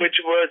 which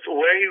was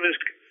where he was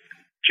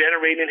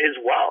generating his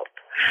wealth.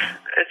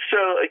 And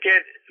so,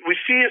 again, we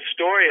see a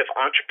story of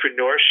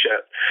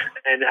entrepreneurship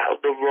and how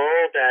the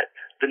role that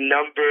the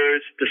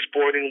numbers, the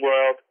sporting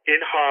world in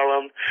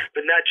Harlem,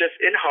 but not just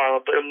in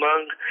Harlem, but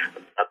among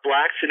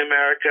blacks in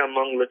America,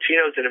 among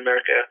Latinos in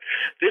America.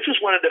 This was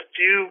one of the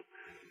few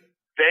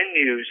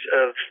venues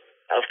of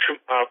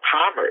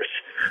commerce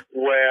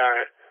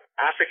where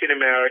African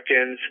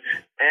Americans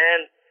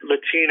and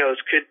Latinos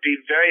could be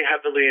very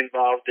heavily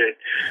involved in.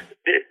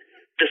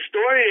 The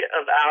story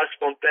of Alex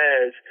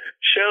Pompez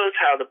shows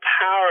how the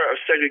power of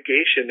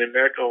segregation in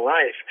American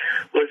life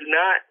was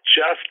not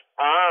just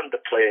on the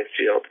playing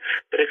field,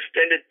 but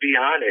extended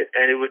beyond it,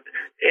 and it would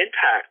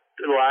impact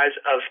the lives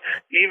of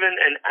even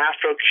an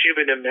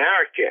Afro-Cuban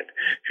American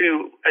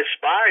who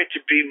aspired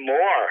to be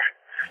more.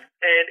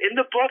 And in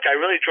the book, I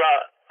really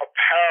draw a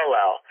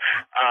parallel,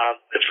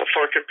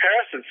 for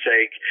comparison's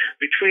sake,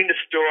 between the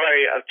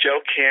story of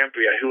Joe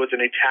Cambria, who was an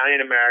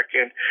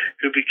Italian-American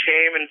who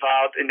became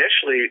involved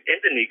initially in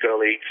the Negro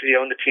Leagues. He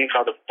owned a team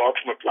called the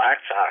Baltimore Black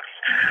Sox.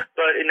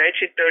 But in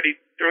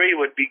 1933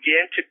 would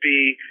begin to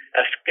be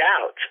a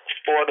scout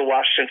for the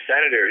Washington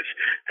Senators,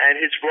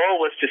 and his role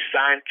was to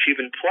sign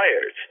Cuban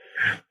players.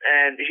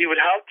 And he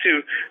would help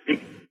to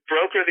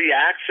broker the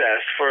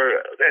access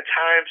for, at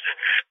times,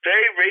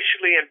 very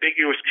racially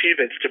ambiguous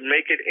Cubans to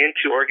make it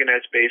into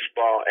organized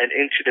baseball and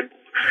into the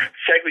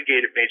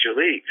segregated major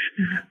leagues.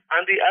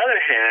 On the other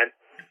hand,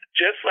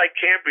 just like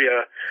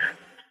Cambria,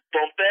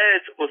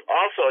 Pompez was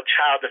also a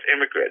child of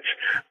immigrants.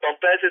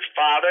 Pompez's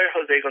father,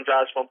 Jose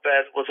Gonzalez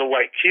Pompez, was a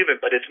white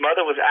Cuban, but his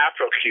mother was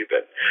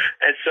Afro-Cuban.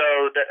 And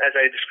so, as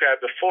I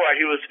described before,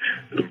 he was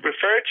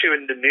referred to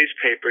in the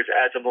newspapers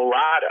as a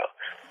mulatto.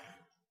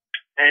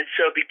 And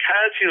so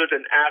because he was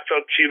an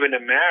Afro-Cuban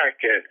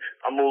American,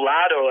 a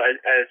mulatto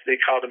as they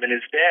called him in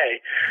his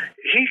day,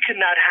 he could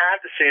not have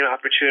the same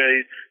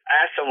opportunities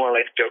as someone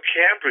like Joe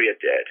Cambria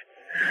did.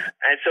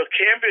 And so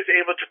Cambria is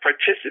able to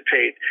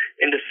participate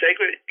in the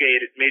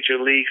segregated major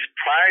leagues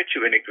prior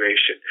to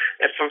integration.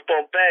 And for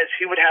Pompez,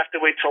 he would have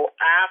to wait till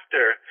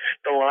after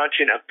the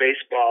launching of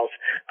baseball's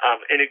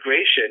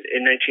integration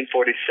in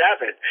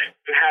 1947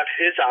 to have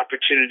his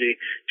opportunity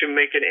to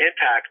make an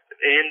impact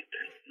in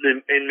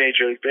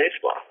Major League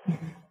Baseball.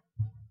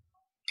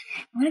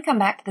 I want to come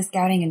back to the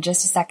scouting in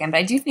just a second, but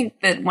I do think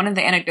that one of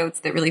the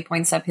anecdotes that really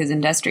points up his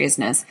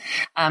industriousness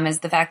is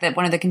the fact that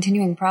one of the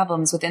continuing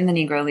problems within the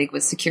Negro League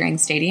was securing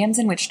stadiums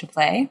in which to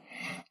play.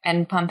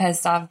 And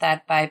Pompez solved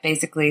that by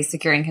basically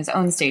securing his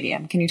own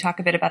stadium. Can you talk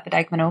a bit about the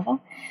Dyckman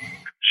Oval?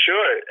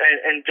 Sure.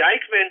 And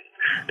Dyckman,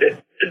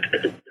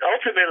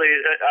 ultimately,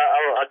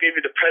 I'll give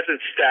you the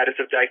present status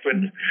of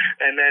Dyckman,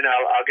 and then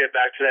I'll get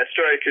back to that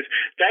story, because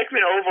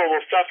Dyckman Oval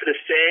will suffer the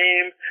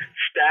same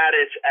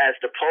status as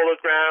the Polo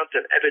Grounds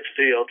and Ebbets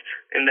Field,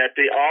 in that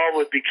they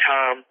all would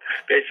become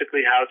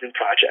basically housing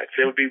projects.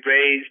 They would be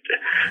raised,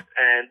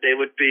 and they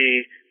would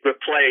be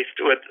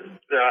replaced with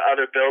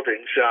other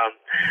buildings.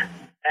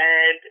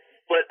 And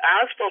what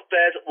Alex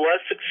Pompez was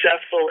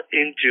successful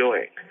in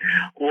doing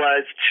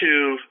was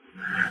to,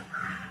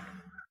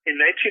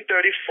 in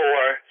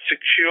 1934,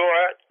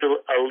 secure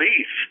a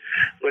lease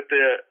with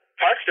the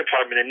Parks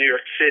Department in New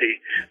York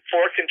City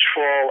for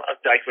control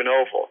of Dyckman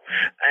Oval.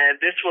 And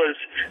this was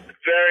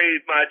very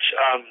much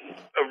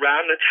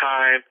around the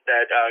time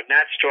that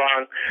Nat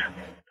Strong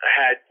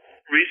had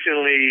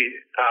recently,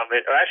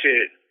 or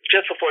actually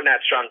just before Nat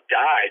Strong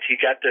died, he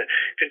got the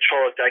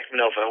control of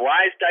Dyckman Oval. And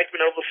why is Dyckman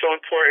Oval so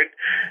important?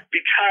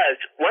 Because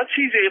once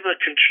he's able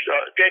to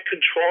get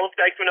control of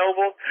Dyckman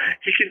Oval,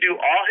 he can do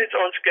all his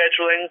own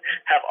scheduling,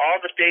 have all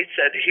the dates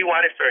that he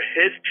wanted for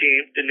his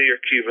team, the New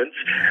York Cubans,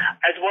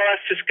 as well as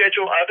to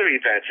schedule other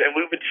events. And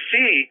we would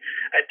see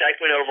at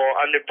Dyckman Oval,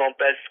 under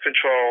Pompez's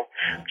control,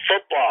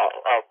 football,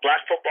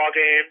 black football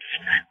games.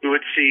 We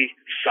would see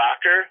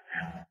soccer,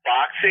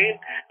 boxing.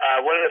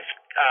 One of the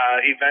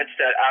events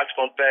that Alex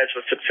Pompez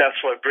was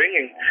successful in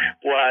bringing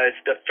was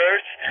the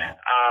first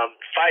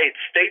fight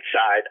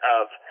stateside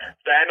of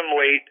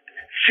bantamweight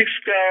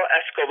Sixto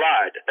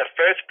Escobar, the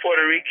first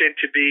Puerto Rican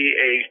to be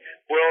a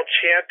world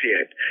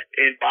champion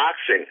in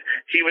boxing.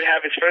 He would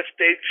have his first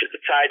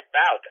stateside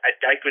bout at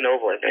Dyckman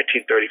Oval in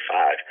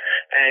 1935.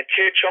 And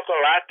Kid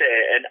Chocolate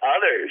and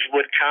others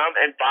would come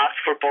and box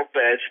for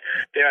Pompez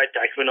there at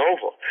Dyckman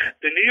Oval.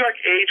 The New York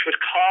Age would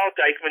call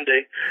Dyckman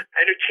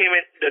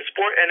the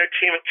sport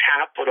entertainment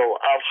capital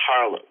of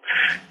Harlem.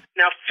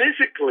 Now,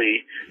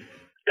 physically,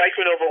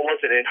 Dyckman Oval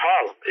wasn't in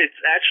Harlem. It's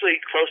actually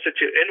closer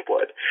to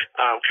Inwood,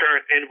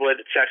 current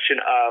Inwood section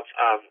of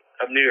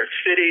of New York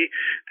City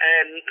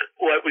and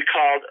what we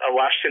called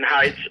Washington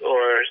Heights,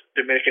 or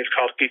Dominicans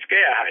called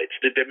Quisqueya Heights,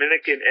 the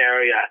Dominican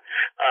area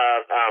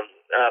of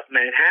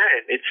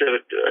Manhattan. It's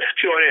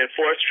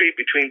 204th Street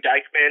between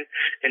Dyckman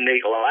and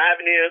Nagel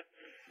Avenue.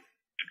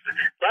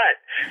 But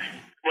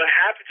what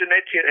happens in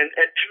and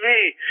to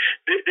me,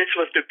 this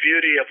was the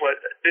beauty of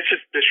this is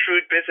the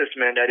shrewd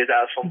businessman that is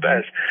Alex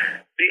Pompez.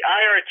 The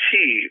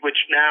IRT, which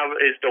now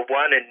is the 1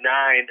 and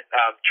 9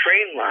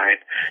 train line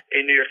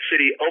in New York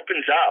City,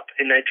 opens up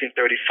in 1935.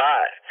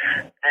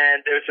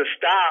 And there's a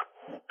stop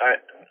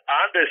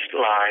on this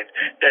line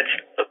that's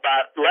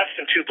about less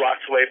than 2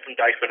 blocks away from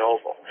Dyckman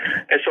Oval.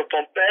 And so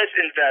Pompez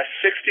invests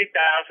 $60,000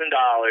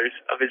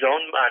 of his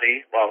own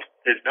money, well,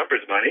 his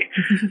numbers money,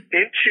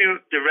 into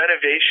the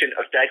renovation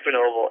of Dyckman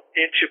Oval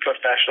into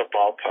professional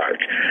ballpark.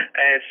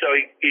 And so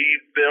he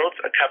builds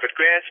a covered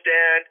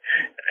grandstand,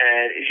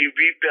 and he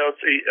rebuilds,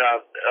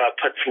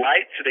 puts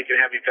lights so they can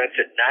have events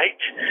at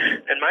night.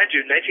 And mind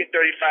you,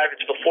 1935,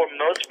 it's before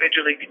most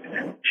major league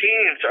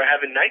teams are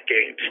having night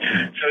games.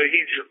 So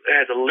he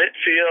has a lit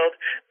field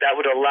that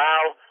would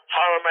allow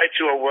Harlemites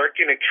who are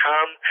working to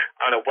come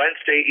on a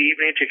Wednesday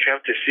evening to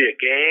come to see a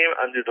game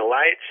under the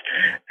lights.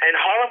 And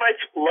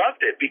Harlemites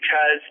loved it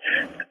because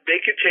they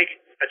could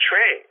take a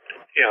train,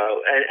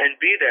 and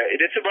be there.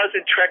 It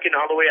wasn't trekking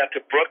all the way out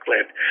to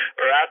Brooklyn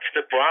or out to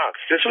the Bronx.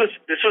 This was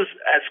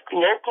as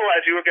local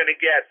as you were going to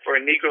get for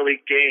a Negro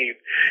League game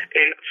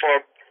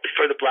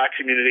for the black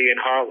community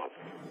in Harlem.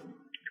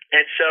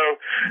 And so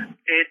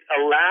it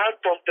allowed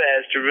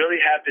Pompez to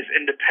really have this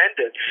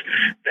independence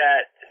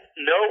that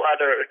no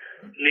other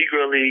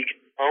Negro League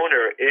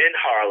owner in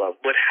Harlem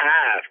would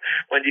have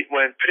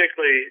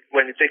particularly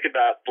when you think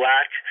about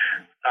black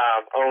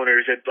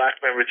owners and black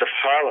members of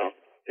Harlem.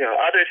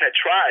 Others had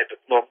tried,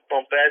 but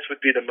Pompez would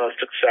be the most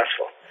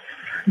successful.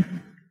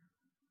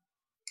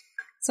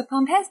 So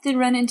Pompez did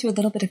run into a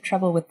little bit of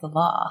trouble with the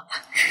law.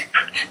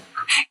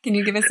 Can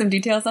you give us some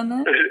details on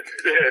that?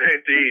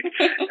 Indeed.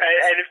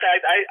 And in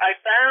fact, I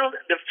found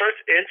the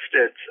first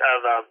instance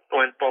of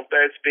when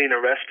Pompez being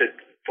arrested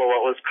for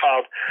what was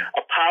called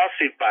a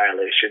policy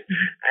violation,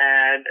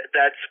 and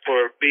that's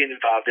for being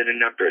involved in the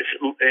numbers.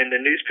 In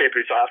the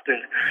newspapers,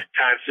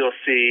 oftentimes you'll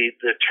see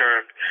the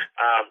term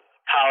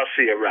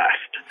policy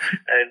arrest,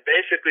 and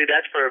basically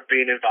that's for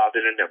being involved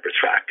in a numbers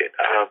racket.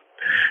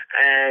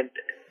 And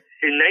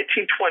in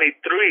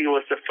 1923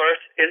 was the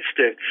first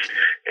instance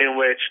in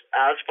which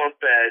Alex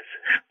Pompez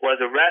was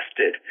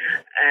arrested,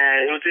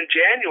 and it was in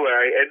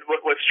January. And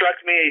what struck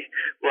me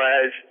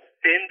was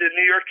in the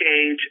New York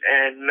Age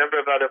and a number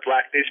of other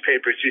black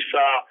newspapers, you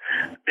saw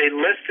they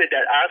listed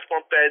that Alex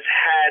Pompez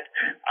had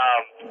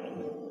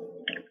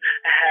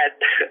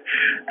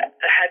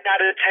not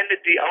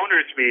attended the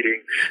owners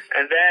meeting.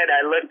 And then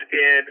I looked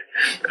in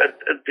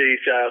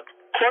these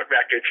court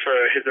records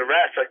for his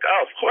arrest, like,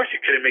 oh, of course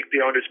he couldn't make the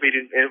owners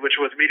meeting, which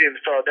was meeting in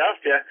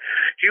Philadelphia.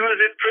 He was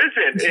in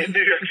prison in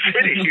New York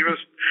City. He was,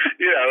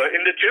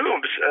 in the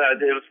Tombs.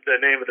 It was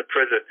the name of the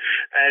prison.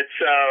 And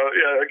so,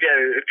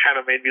 again, it kind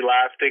of made me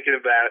laugh thinking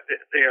about,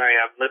 here I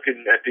am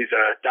looking at these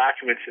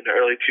documents in the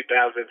early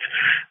 2000s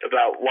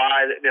about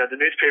why, the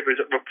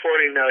newspapers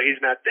reporting, no, he's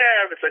not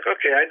there. It's like,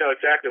 okay, I know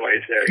exactly why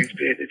he's there.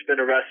 He's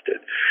been arrested.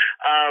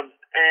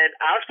 And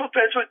Alex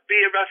Pompez would be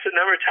arrested a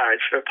number of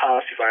times for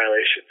policy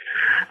violations.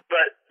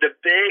 But the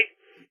big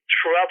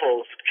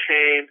troubles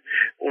came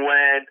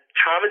when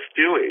Thomas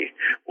Dewey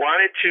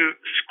wanted to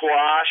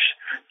squash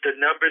the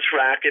numbers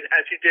racket,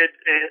 as he did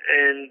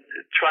in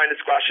trying to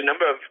squash a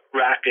number of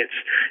rackets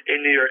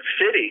in New York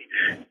City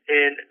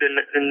in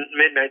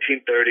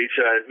mid-1930s,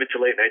 mid to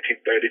late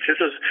 1930s.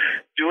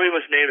 Dewey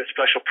was named a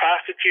special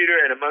prosecutor,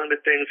 and among the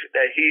things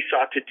that he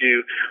sought to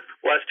do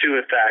was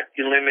to, in fact,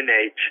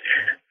 eliminate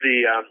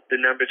the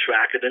numbers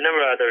racket, a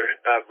number of other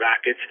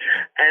rackets.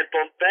 And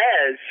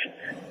Pompez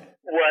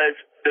was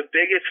the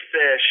biggest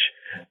fish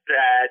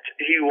that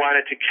he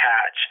wanted to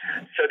catch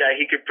so that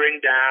he could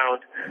bring down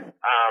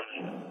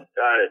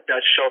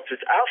Dutch Schultz's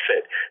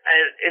outfit.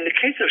 And in the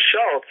case of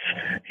Schultz,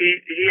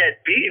 he had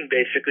beaten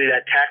basically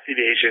that tax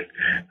evasion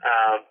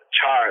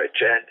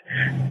charge.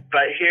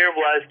 But here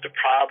was the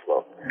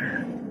problem.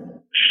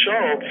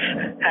 Schultz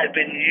had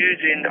been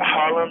using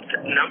Harlem's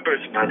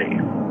numbers money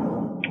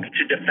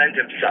to defend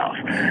himself.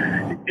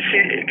 You see,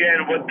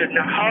 again, what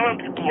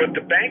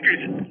the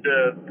bankers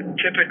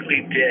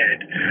typically did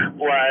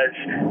was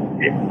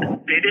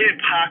they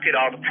didn't pocket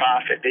all the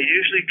profit. They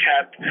usually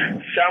kept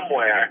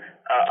somewhere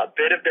a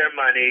bit of their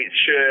money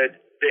should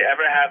they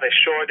ever have a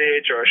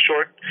shortage or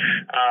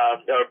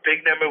a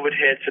big number would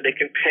hit, so they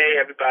can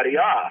pay everybody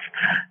off.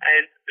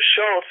 And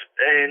Schultz,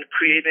 in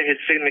creating his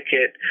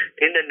syndicate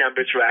in the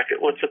numbers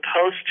racket, was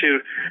supposed to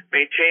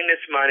maintain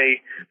this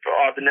money for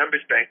all the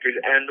numbers bankers.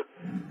 And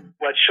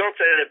what Schultz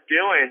ended up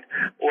doing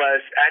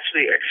was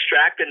actually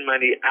extracting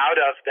money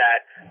out of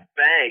that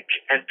bank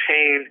and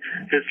paying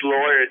his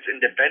lawyers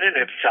and defending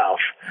himself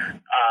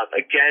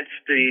against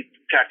the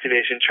tax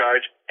evasion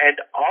charge, and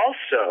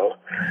also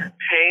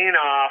paying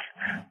off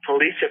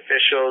police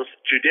officials,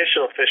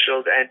 judicial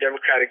officials, and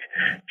Democratic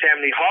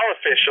Tammany Hall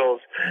officials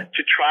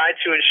to try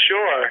to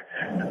ensure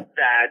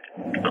that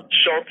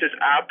Schultz's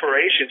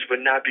operations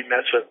would not be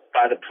messed with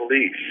by the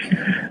police.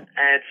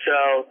 And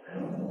so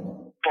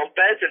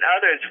Pompez and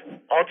others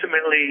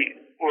ultimately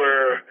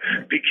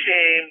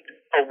became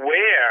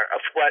aware of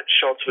what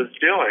Schultz was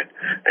doing.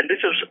 And this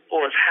was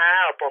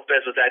how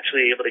Pompez was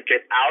actually able to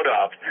get out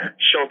of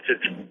Schultz's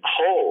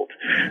hold,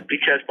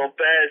 because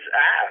Pompez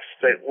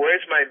asked, like,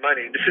 where's my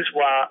money? This is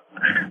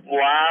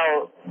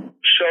while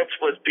Schultz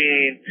was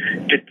being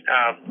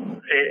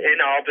in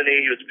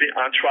Albany, he was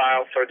on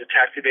trial for the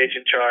tax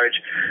evasion charge,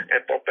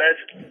 and Pompez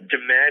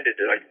demanded,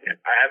 like,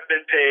 I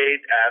haven't been paid,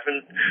 I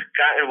haven't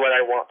gotten what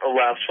I want,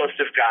 what I'm supposed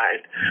to have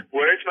gotten.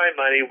 Where's my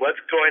money? What's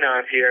going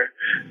on here?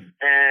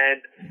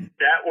 And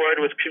that word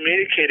was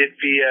communicated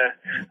via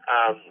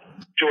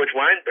George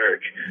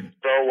Weinberg,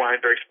 Bo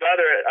Weinberg's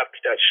brother, up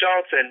to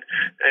Schultz, and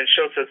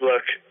Schultz says,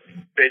 look,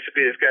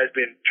 basically this guy's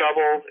been in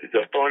trouble, he's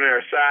a thorn in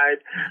our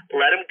side,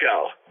 let him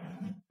go.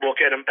 We'll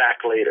get him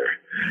back later.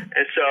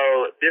 And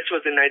so this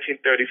was in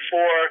 1934.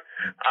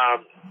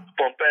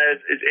 Pompez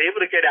is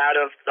able to get out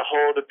of the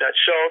hold of that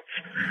Schultz,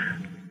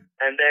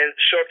 and then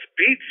Schultz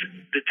beats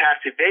the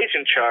tax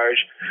evasion charge.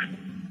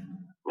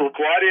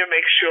 LaGuardia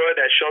makes sure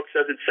that Schultz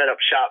doesn't set up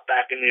shop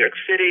back in New York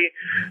City,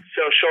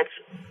 so Schultz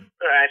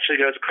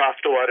actually goes across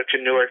the water to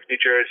Newark, New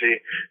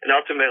Jersey, and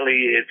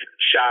ultimately is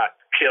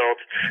killed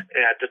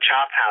at the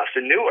Chop House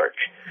in Newark.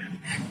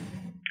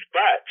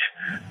 But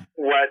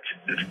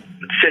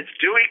since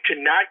Dewey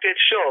could not get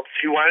Schultz,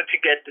 he wanted to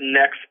get the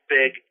next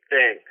big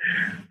thing.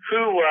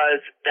 Who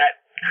was that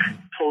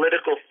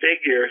political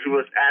figure who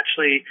was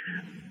actually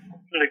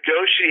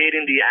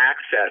negotiating the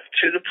access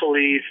to the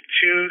police,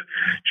 to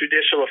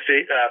judicial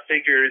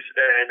figures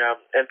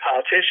and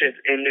politicians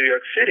in New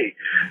York City?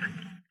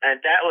 And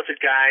that was a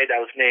guy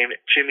that was named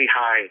Jimmy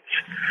Hines.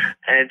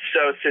 And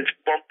so since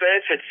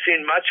Pompez had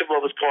seen much of what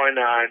was going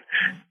on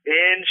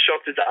in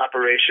Schultz's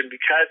operation,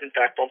 because in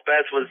fact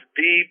Pompez was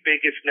the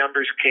biggest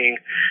numbers king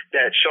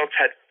that Schultz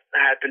had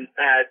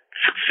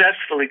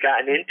successfully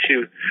gotten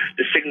into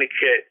the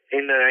syndicate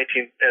in the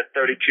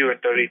 1932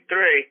 and 33,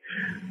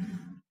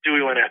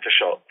 Dewey went after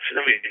Schultz.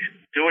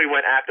 Dewey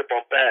went after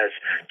Pompez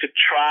to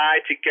try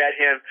to get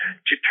him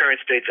to turn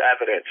state's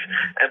evidence.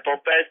 And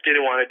Pompez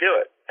didn't want to do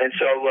it. And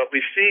so what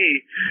we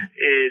see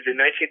is in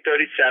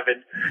 1937,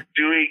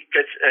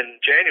 in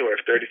January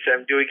of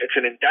 37, Dewey gets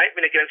an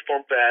indictment against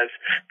Pompez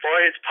for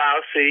his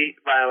policy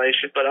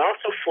violation, but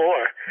also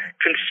for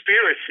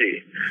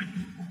conspiracy.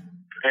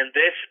 And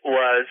this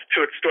was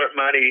to extort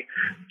money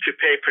to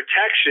pay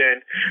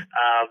protection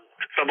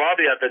from all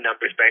the other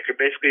numbers banker.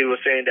 Basically, he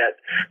was saying that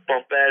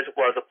Pompez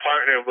was a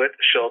partner with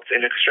Schultz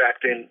in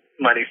extracting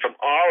money from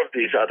all of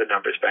these other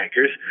numbers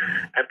bankers.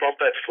 And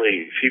Pompez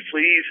flees. He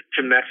flees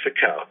to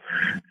Mexico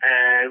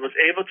and was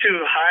able to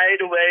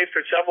hide away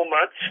for several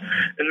months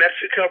in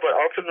Mexico, but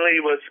ultimately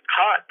was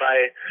caught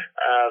by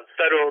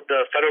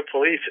the federal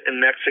police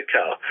in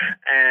Mexico.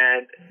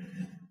 And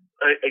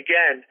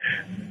again,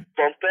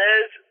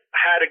 Pompez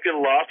had a good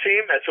law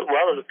team as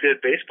well as a good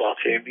baseball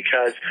team,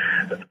 because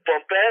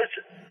Pompez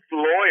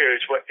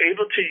lawyers were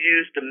able to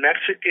use the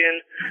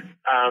Mexican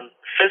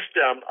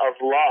system of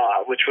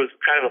law, which was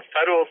kind of a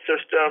federal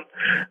system,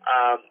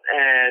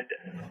 and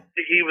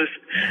he was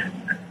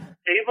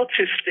able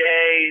to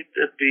stay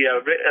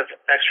the writ of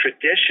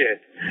extradition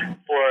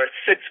for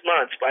 6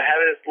 months by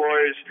having his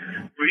lawyers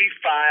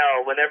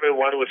refile whenever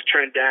one was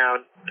turned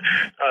down.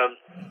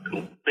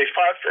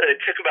 It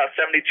took about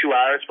 72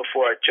 hours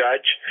before a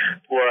judge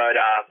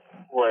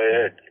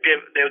would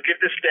give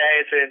the stay,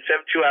 and in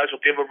 72 hours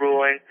will give a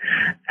ruling,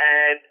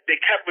 and they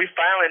kept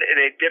refiling in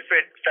a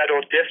different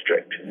federal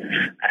district.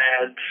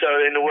 And so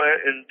in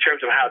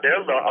terms of how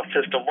their law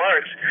system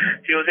works,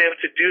 he was able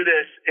to do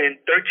this in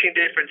 13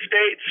 different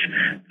states,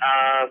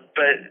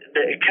 but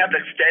it kept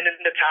extending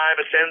the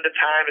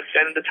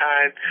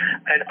time,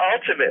 and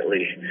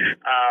ultimately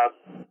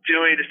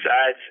Dewey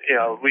decides,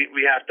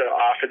 we have to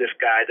offer this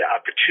guy the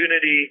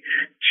opportunity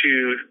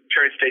to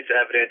turn state's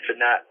evidence and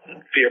not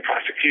fear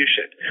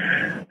prosecution.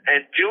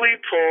 And Dewey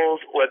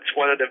pulls what's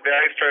one of the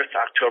very first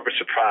October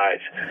surprise,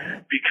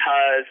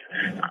 because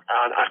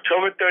on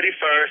October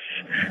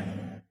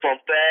 31st,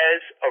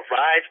 Pompez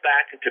arrives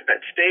back into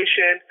Penn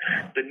Station.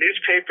 The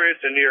newspapers,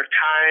 the New York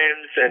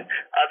Times and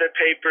other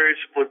papers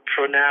would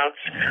pronounce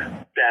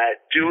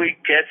that Dewey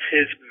gets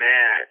his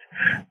man.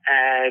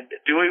 And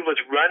Dewey was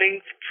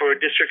running for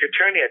district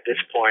attorney at this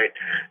point,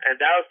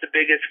 and that was the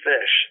biggest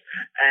fish.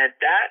 And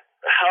that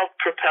helped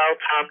propel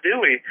Tom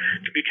Dewey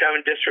to become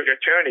district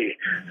attorney,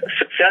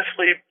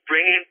 successfully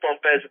bringing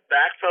Pompez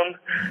back from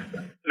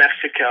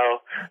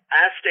Mexico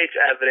as state's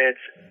evidence,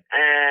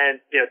 and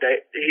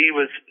that he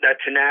was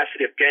that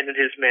tenacity of getting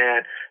his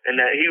man, and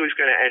that he was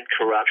going to end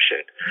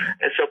corruption.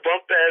 And so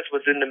Pompez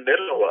was in the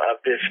middle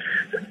of this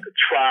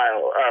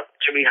trial of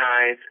Jimmy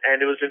Hines,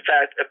 and it was in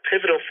fact a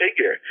pivotal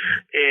figure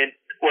in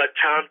what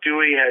Tom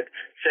Dewey had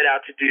set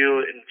out to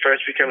do in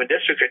first becoming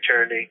district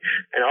attorney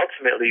and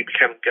ultimately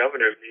becoming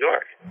governor of New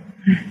York.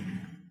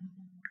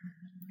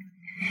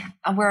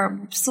 We're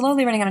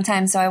slowly running out of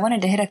time, so I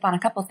wanted to hit up on a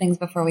couple things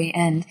before we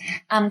end.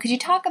 Could you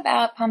talk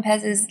about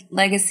Pompez's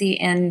legacy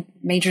in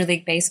Major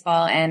League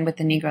Baseball and with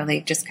the Negro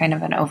League, just kind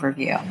of an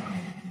overview?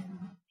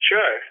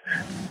 Sure.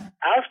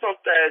 Alex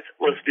Pompez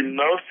was the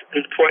most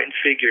important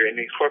figure in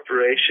the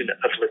incorporation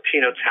of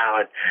Latino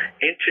talent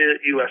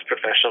into U.S.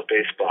 professional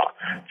baseball,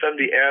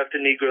 from the era of the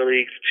Negro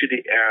Leagues to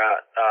the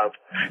era of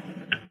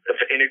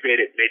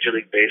integrated Major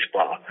League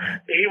Baseball.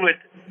 He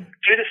would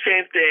do the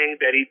same thing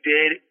that he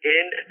did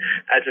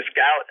as a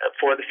scout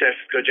for the San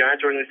Francisco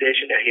Giants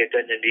organization that he had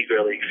done in the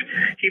Negro Leagues.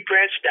 He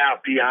branched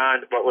out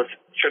beyond what was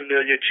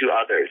familiar to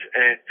others,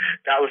 and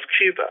that was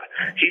Cuba.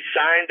 He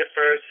signed the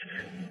first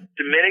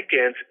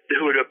Dominicans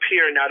who would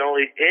appear not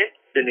only in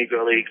the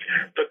Negro Leagues,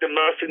 but the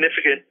most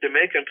significant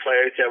Dominican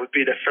players that would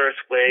be the first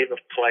wave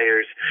of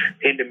players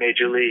in the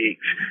major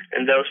leagues.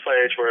 And those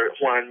players were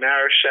Juan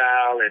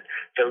Marichal and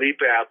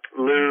Felipe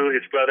Alou,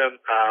 his brother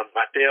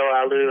Mateo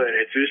Alou and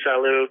Jesus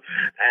Alou,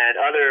 and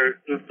other,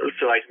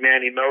 so like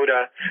Manny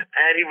Mota.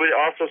 And he would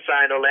also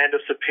sign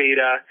Orlando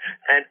Cepeda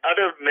and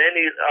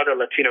many other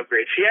Latino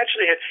greats. He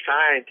actually had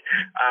signed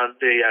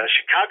the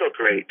Chicago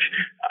great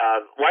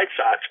White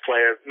Sox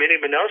player, Minnie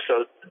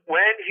Minoso,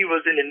 when he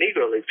was in the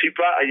Negro Leagues. He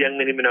brought a young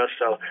Minnie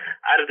Minoso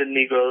out of the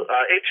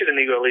into the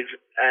Negro Leagues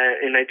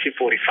in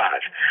 1945.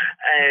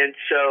 And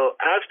so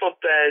Alex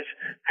Pompez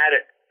had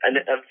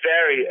a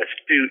very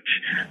astute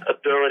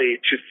ability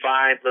to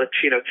find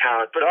Latino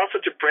talent, but also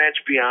to branch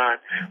beyond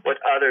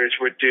what others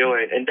were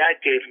doing, and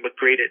that gave him a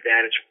great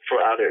advantage for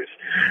others.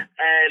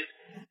 And,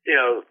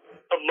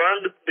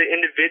 among the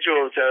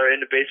individuals that are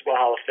in the Baseball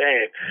Hall of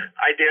Fame,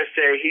 I dare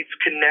say he's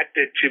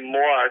connected to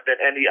more than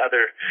any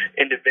other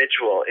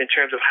individual in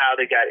terms of how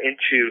they got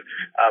into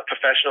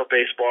professional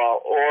baseball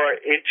or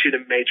into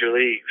the major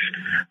leagues.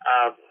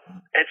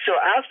 And so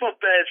Alex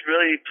Pompez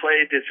really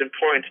played this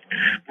important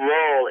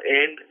role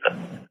in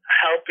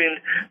helping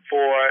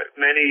for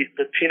many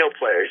Latino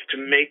players to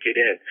make it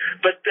in.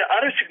 But the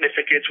other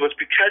significance was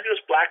because he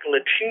was Black and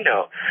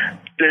Latino,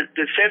 the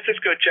San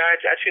Francisco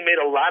Giants actually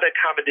made a lot of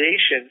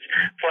accommodations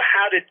for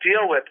how to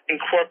deal with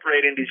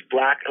incorporating these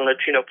Black and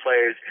Latino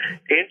players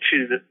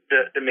into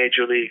the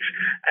major leagues.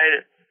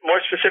 And more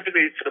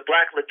specifically for the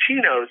Black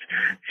Latinos,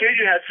 here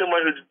you had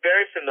someone who's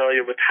very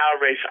familiar with how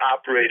race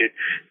operated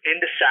in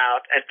the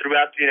South and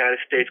throughout the United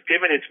States,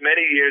 given his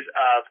many years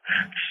of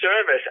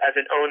service as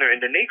an owner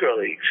in the Negro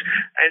Leagues.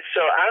 And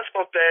so Alex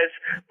Pompez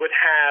would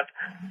have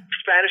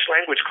Spanish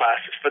language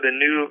classes for the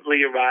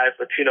newly arrived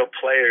Latino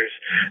players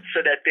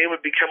so that they would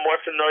become more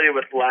familiar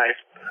with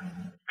life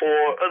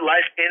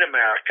in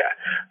America.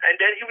 And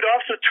then he would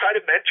also try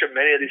to mentor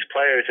many of these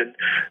players, and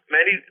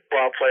many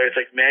ball players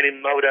like Manny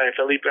Mota and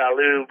Felipe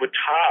Alou would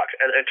talk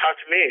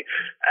to me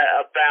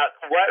about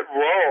what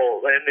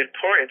role and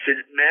importance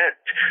it meant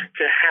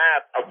to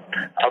have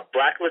a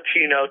Black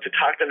Latino to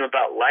talk to them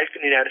about life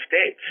in the United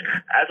States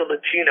as a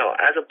Latino,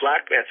 as a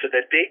Black man, so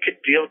that they could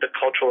deal with the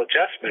cultural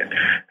adjustment.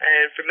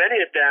 And for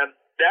many of them,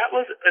 that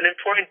was an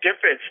important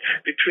difference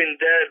between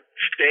their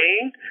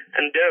staying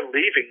and their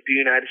leaving the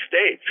United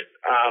States.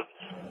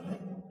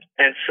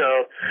 And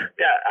so,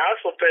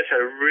 Alex Pompez had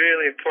a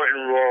really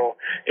important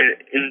role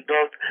in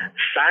both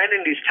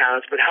signing these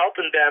talents, but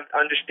helping them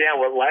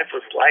understand what life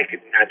was like in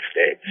the United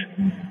States.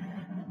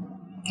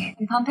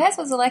 And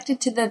Pompez was elected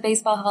to the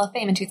Baseball Hall of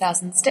Fame in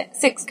 2006,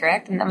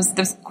 correct? And that was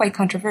quite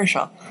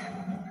controversial.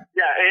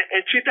 Yeah,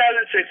 in 2006,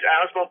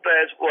 Alex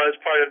Pompez was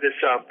part of this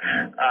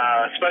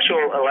special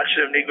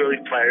election of Negro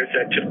League players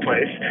that took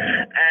place.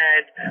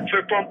 And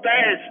for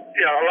Pompez,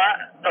 a lot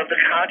of the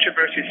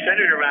controversy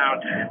centered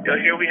around,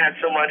 here we had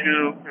someone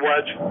who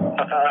was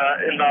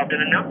involved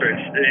in the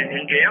numbers,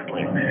 in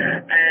gambling.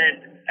 And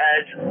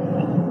as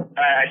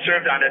I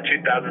served on a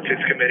 2006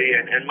 committee,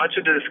 and much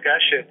of the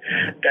discussion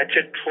that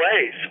took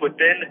place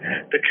within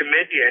the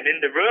committee and in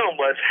the room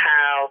was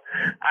how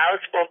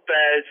Alex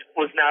Pompez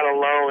was not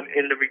alone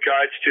in the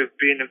regards to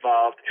being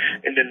involved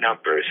in the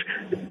numbers.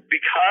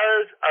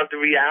 Because of the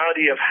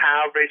reality of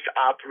how race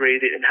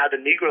operated and how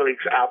the Negro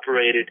Leagues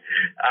operated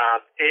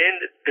in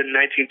the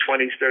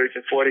 1920s, 30s,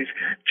 and 40s,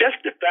 just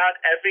about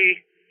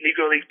every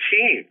Negro League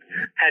team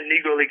had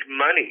Negro League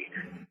money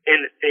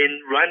in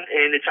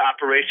its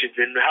operations,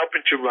 in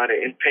helping to run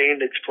it, in paying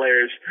its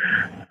players.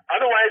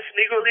 Otherwise,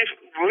 Negro Leagues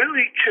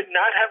really could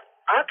not have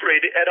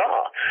operated at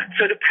all.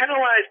 So to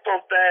penalize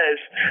Pompez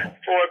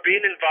for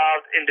being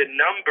involved in the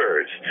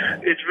numbers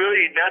is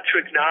really not to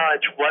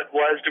acknowledge what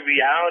was the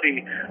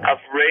reality of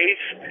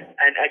race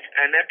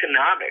and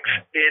economics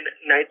in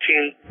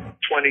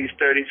 1920s,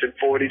 30s, and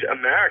 40s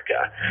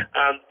America.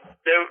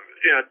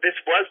 This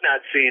was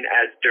not seen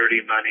as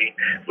dirty money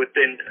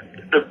within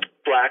the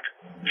black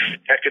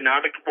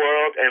economic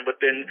world and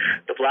within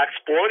the black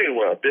sporting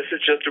world. This is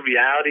just a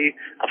reality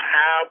of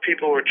how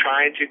people were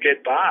trying to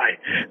get by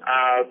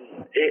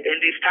in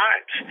these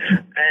times.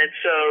 And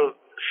so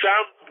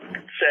some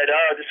said,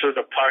 this was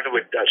a partner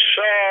with Dutch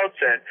Schultz,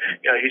 and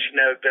he should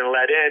never have been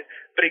let in.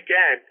 But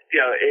again,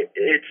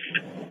 it's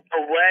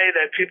a way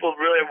that people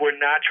really were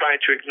not trying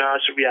to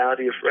acknowledge the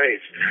reality of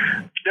race.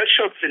 Dutch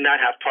Schultz did not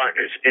have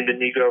partners in the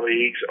Negro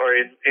Leagues or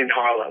in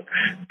Harlem.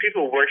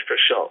 People worked for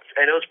Schultz,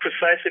 and it was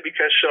precisely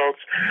because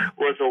Schultz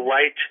was a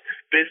white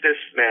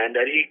businessman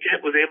that he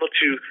was able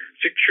to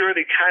secure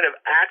the kind of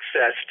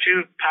access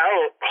to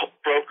power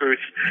brokers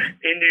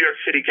in New York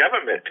City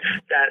government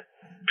that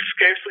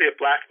scarcely a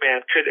black man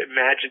could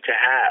imagine to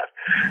have.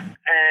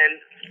 And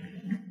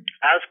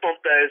as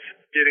Pompez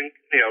didn't,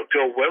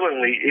 go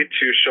willingly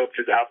into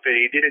Schultz's outfit,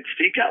 he didn't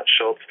seek out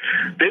Schultz.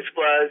 This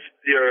was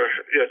your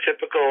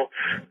typical,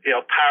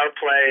 power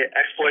play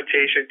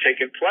exploitation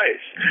taking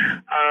place.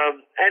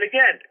 And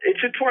again,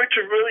 it's important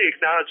to really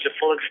acknowledge the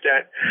full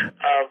extent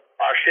of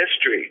our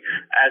history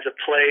as a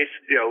place,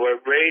 where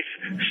race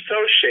so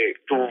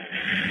shaped the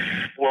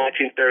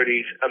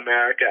 1930s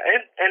America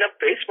and of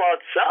baseball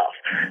itself.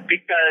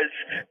 Because,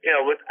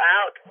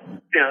 without,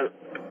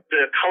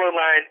 the color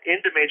line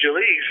in the major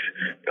leagues,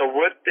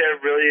 would there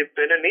really have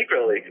been a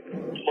Negro League?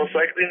 Most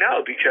likely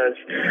no, because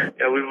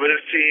we would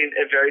have seen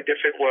a very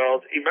different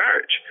world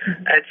emerge.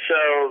 And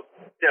so,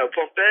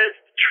 Pompez,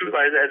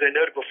 as I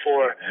noted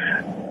before,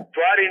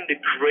 brought in the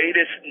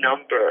greatest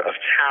number of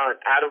talent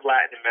out of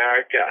Latin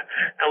America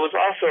and was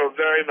also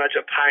very much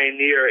a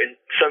pioneer in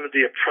some of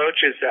the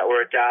approaches that were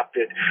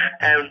adopted.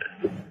 And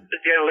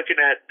again, looking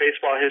at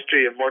baseball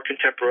history and more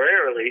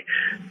contemporarily,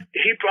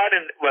 he brought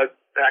in what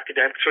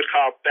academics would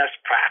call best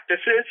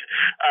practices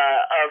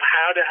of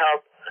how to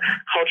help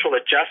cultural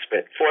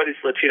adjustment for these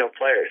Latino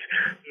players.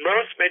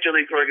 Most major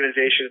league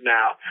organizations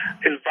now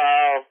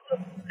involve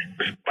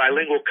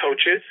bilingual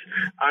coaches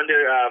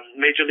under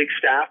major league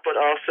staff, but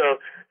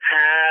also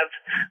have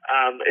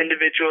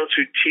individuals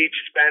who teach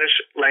Spanish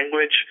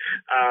language,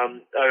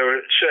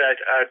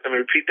 let me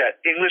repeat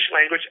that, English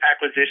language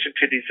acquisition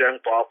to these young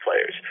ball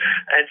players.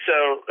 And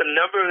so a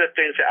number of the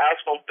things that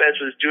Alex Pompez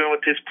was doing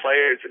with his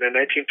players in the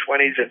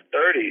 1920s and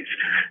 30s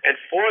and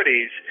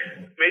 40s,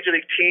 major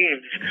league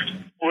teams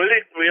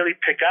wouldn't really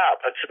pick up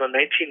until the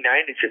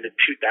 1990s and the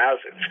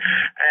 2000s.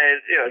 And,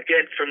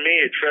 again, for me,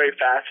 it's very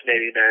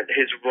fascinating that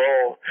his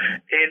role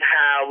in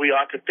how we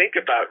ought to think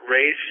about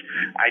race,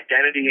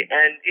 identity,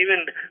 and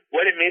even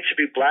what it means to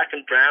be black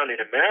and brown in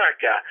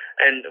America,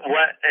 and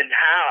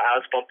how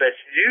Alex Pompez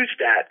used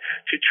that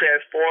to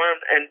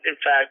transform and, in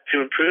fact,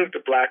 to improve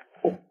the black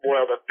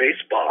world of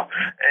baseball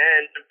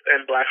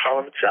and Black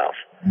Harlem itself.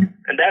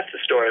 And that's the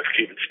story of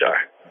Cuban Star.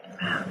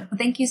 Well,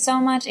 thank you so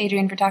much,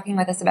 Adrian, for talking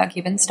with us about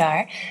Cuban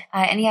Star.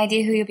 Any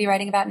idea who you'll be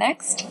writing about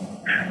next?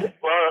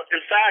 Well,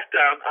 in fact,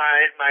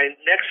 my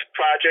next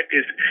project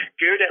is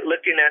geared at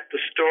looking at the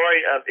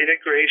story of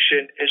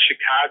integration in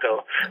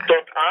Chicago,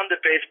 both on the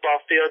baseball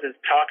field and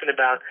talking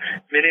about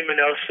Minnie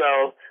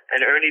Minoso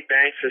and Ernie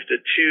Banks as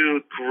the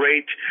two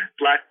great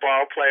black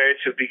ball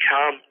players who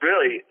become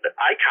really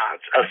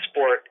icons of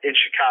sport in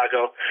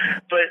Chicago.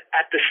 But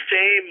at the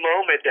same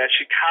moment that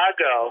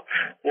Chicago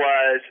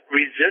was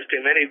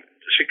resisting, many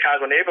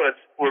Chicago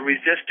neighborhoods were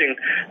resisting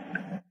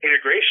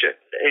integration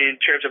in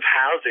terms of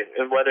housing,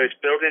 and whether it's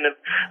building of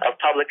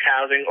public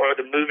housing or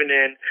the moving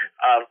in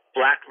of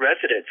black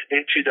residents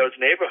into those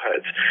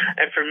neighborhoods.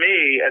 And for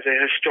me, as a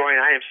historian,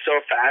 I am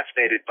so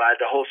fascinated by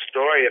the whole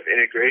story of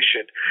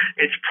integration.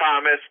 Its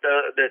promise,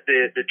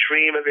 the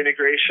dream of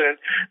integration,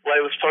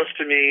 what it was supposed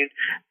to mean,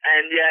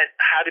 and yet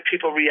how did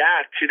people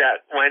react to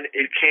that when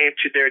it came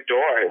to their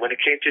door, when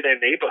it came to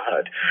their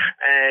neighborhood.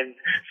 And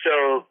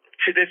so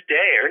to this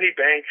day, Ernie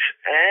Banks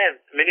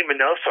and Minnie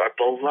Minoso are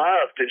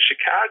beloved in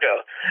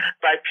Chicago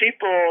by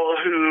people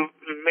who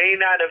may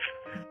not have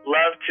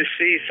loved to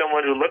see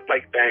someone who looked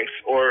like Banks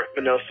or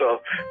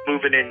Minoso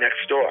moving in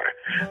next door.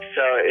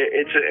 So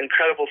it's an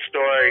incredible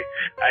story,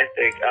 I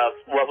think, of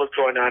what was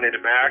going on in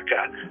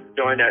America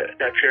during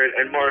that period,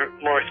 and more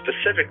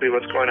specifically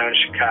what's going on in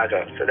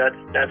Chicago. So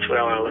that's what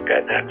I want to look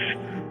at next.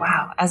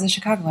 Wow. As a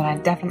Chicagoan, I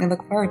definitely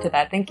look forward to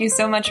that. Thank you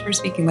so much for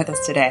speaking with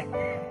us today.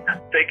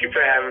 Thank you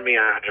for having me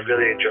on. I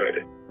really enjoyed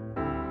it.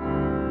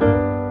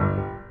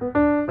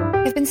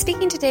 I've been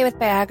speaking today with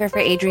biographer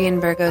Adrian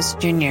Burgos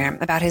Jr.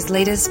 about his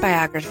latest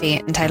biography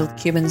entitled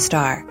Cuban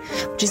Star,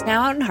 which is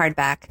now out in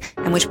hardback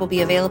and which will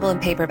be available in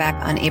paperback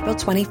on April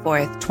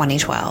 24th,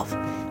 2012.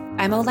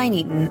 I'm Oline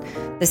Eaton.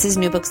 This is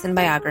New Books in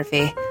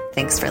Biography.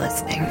 Thanks for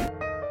listening.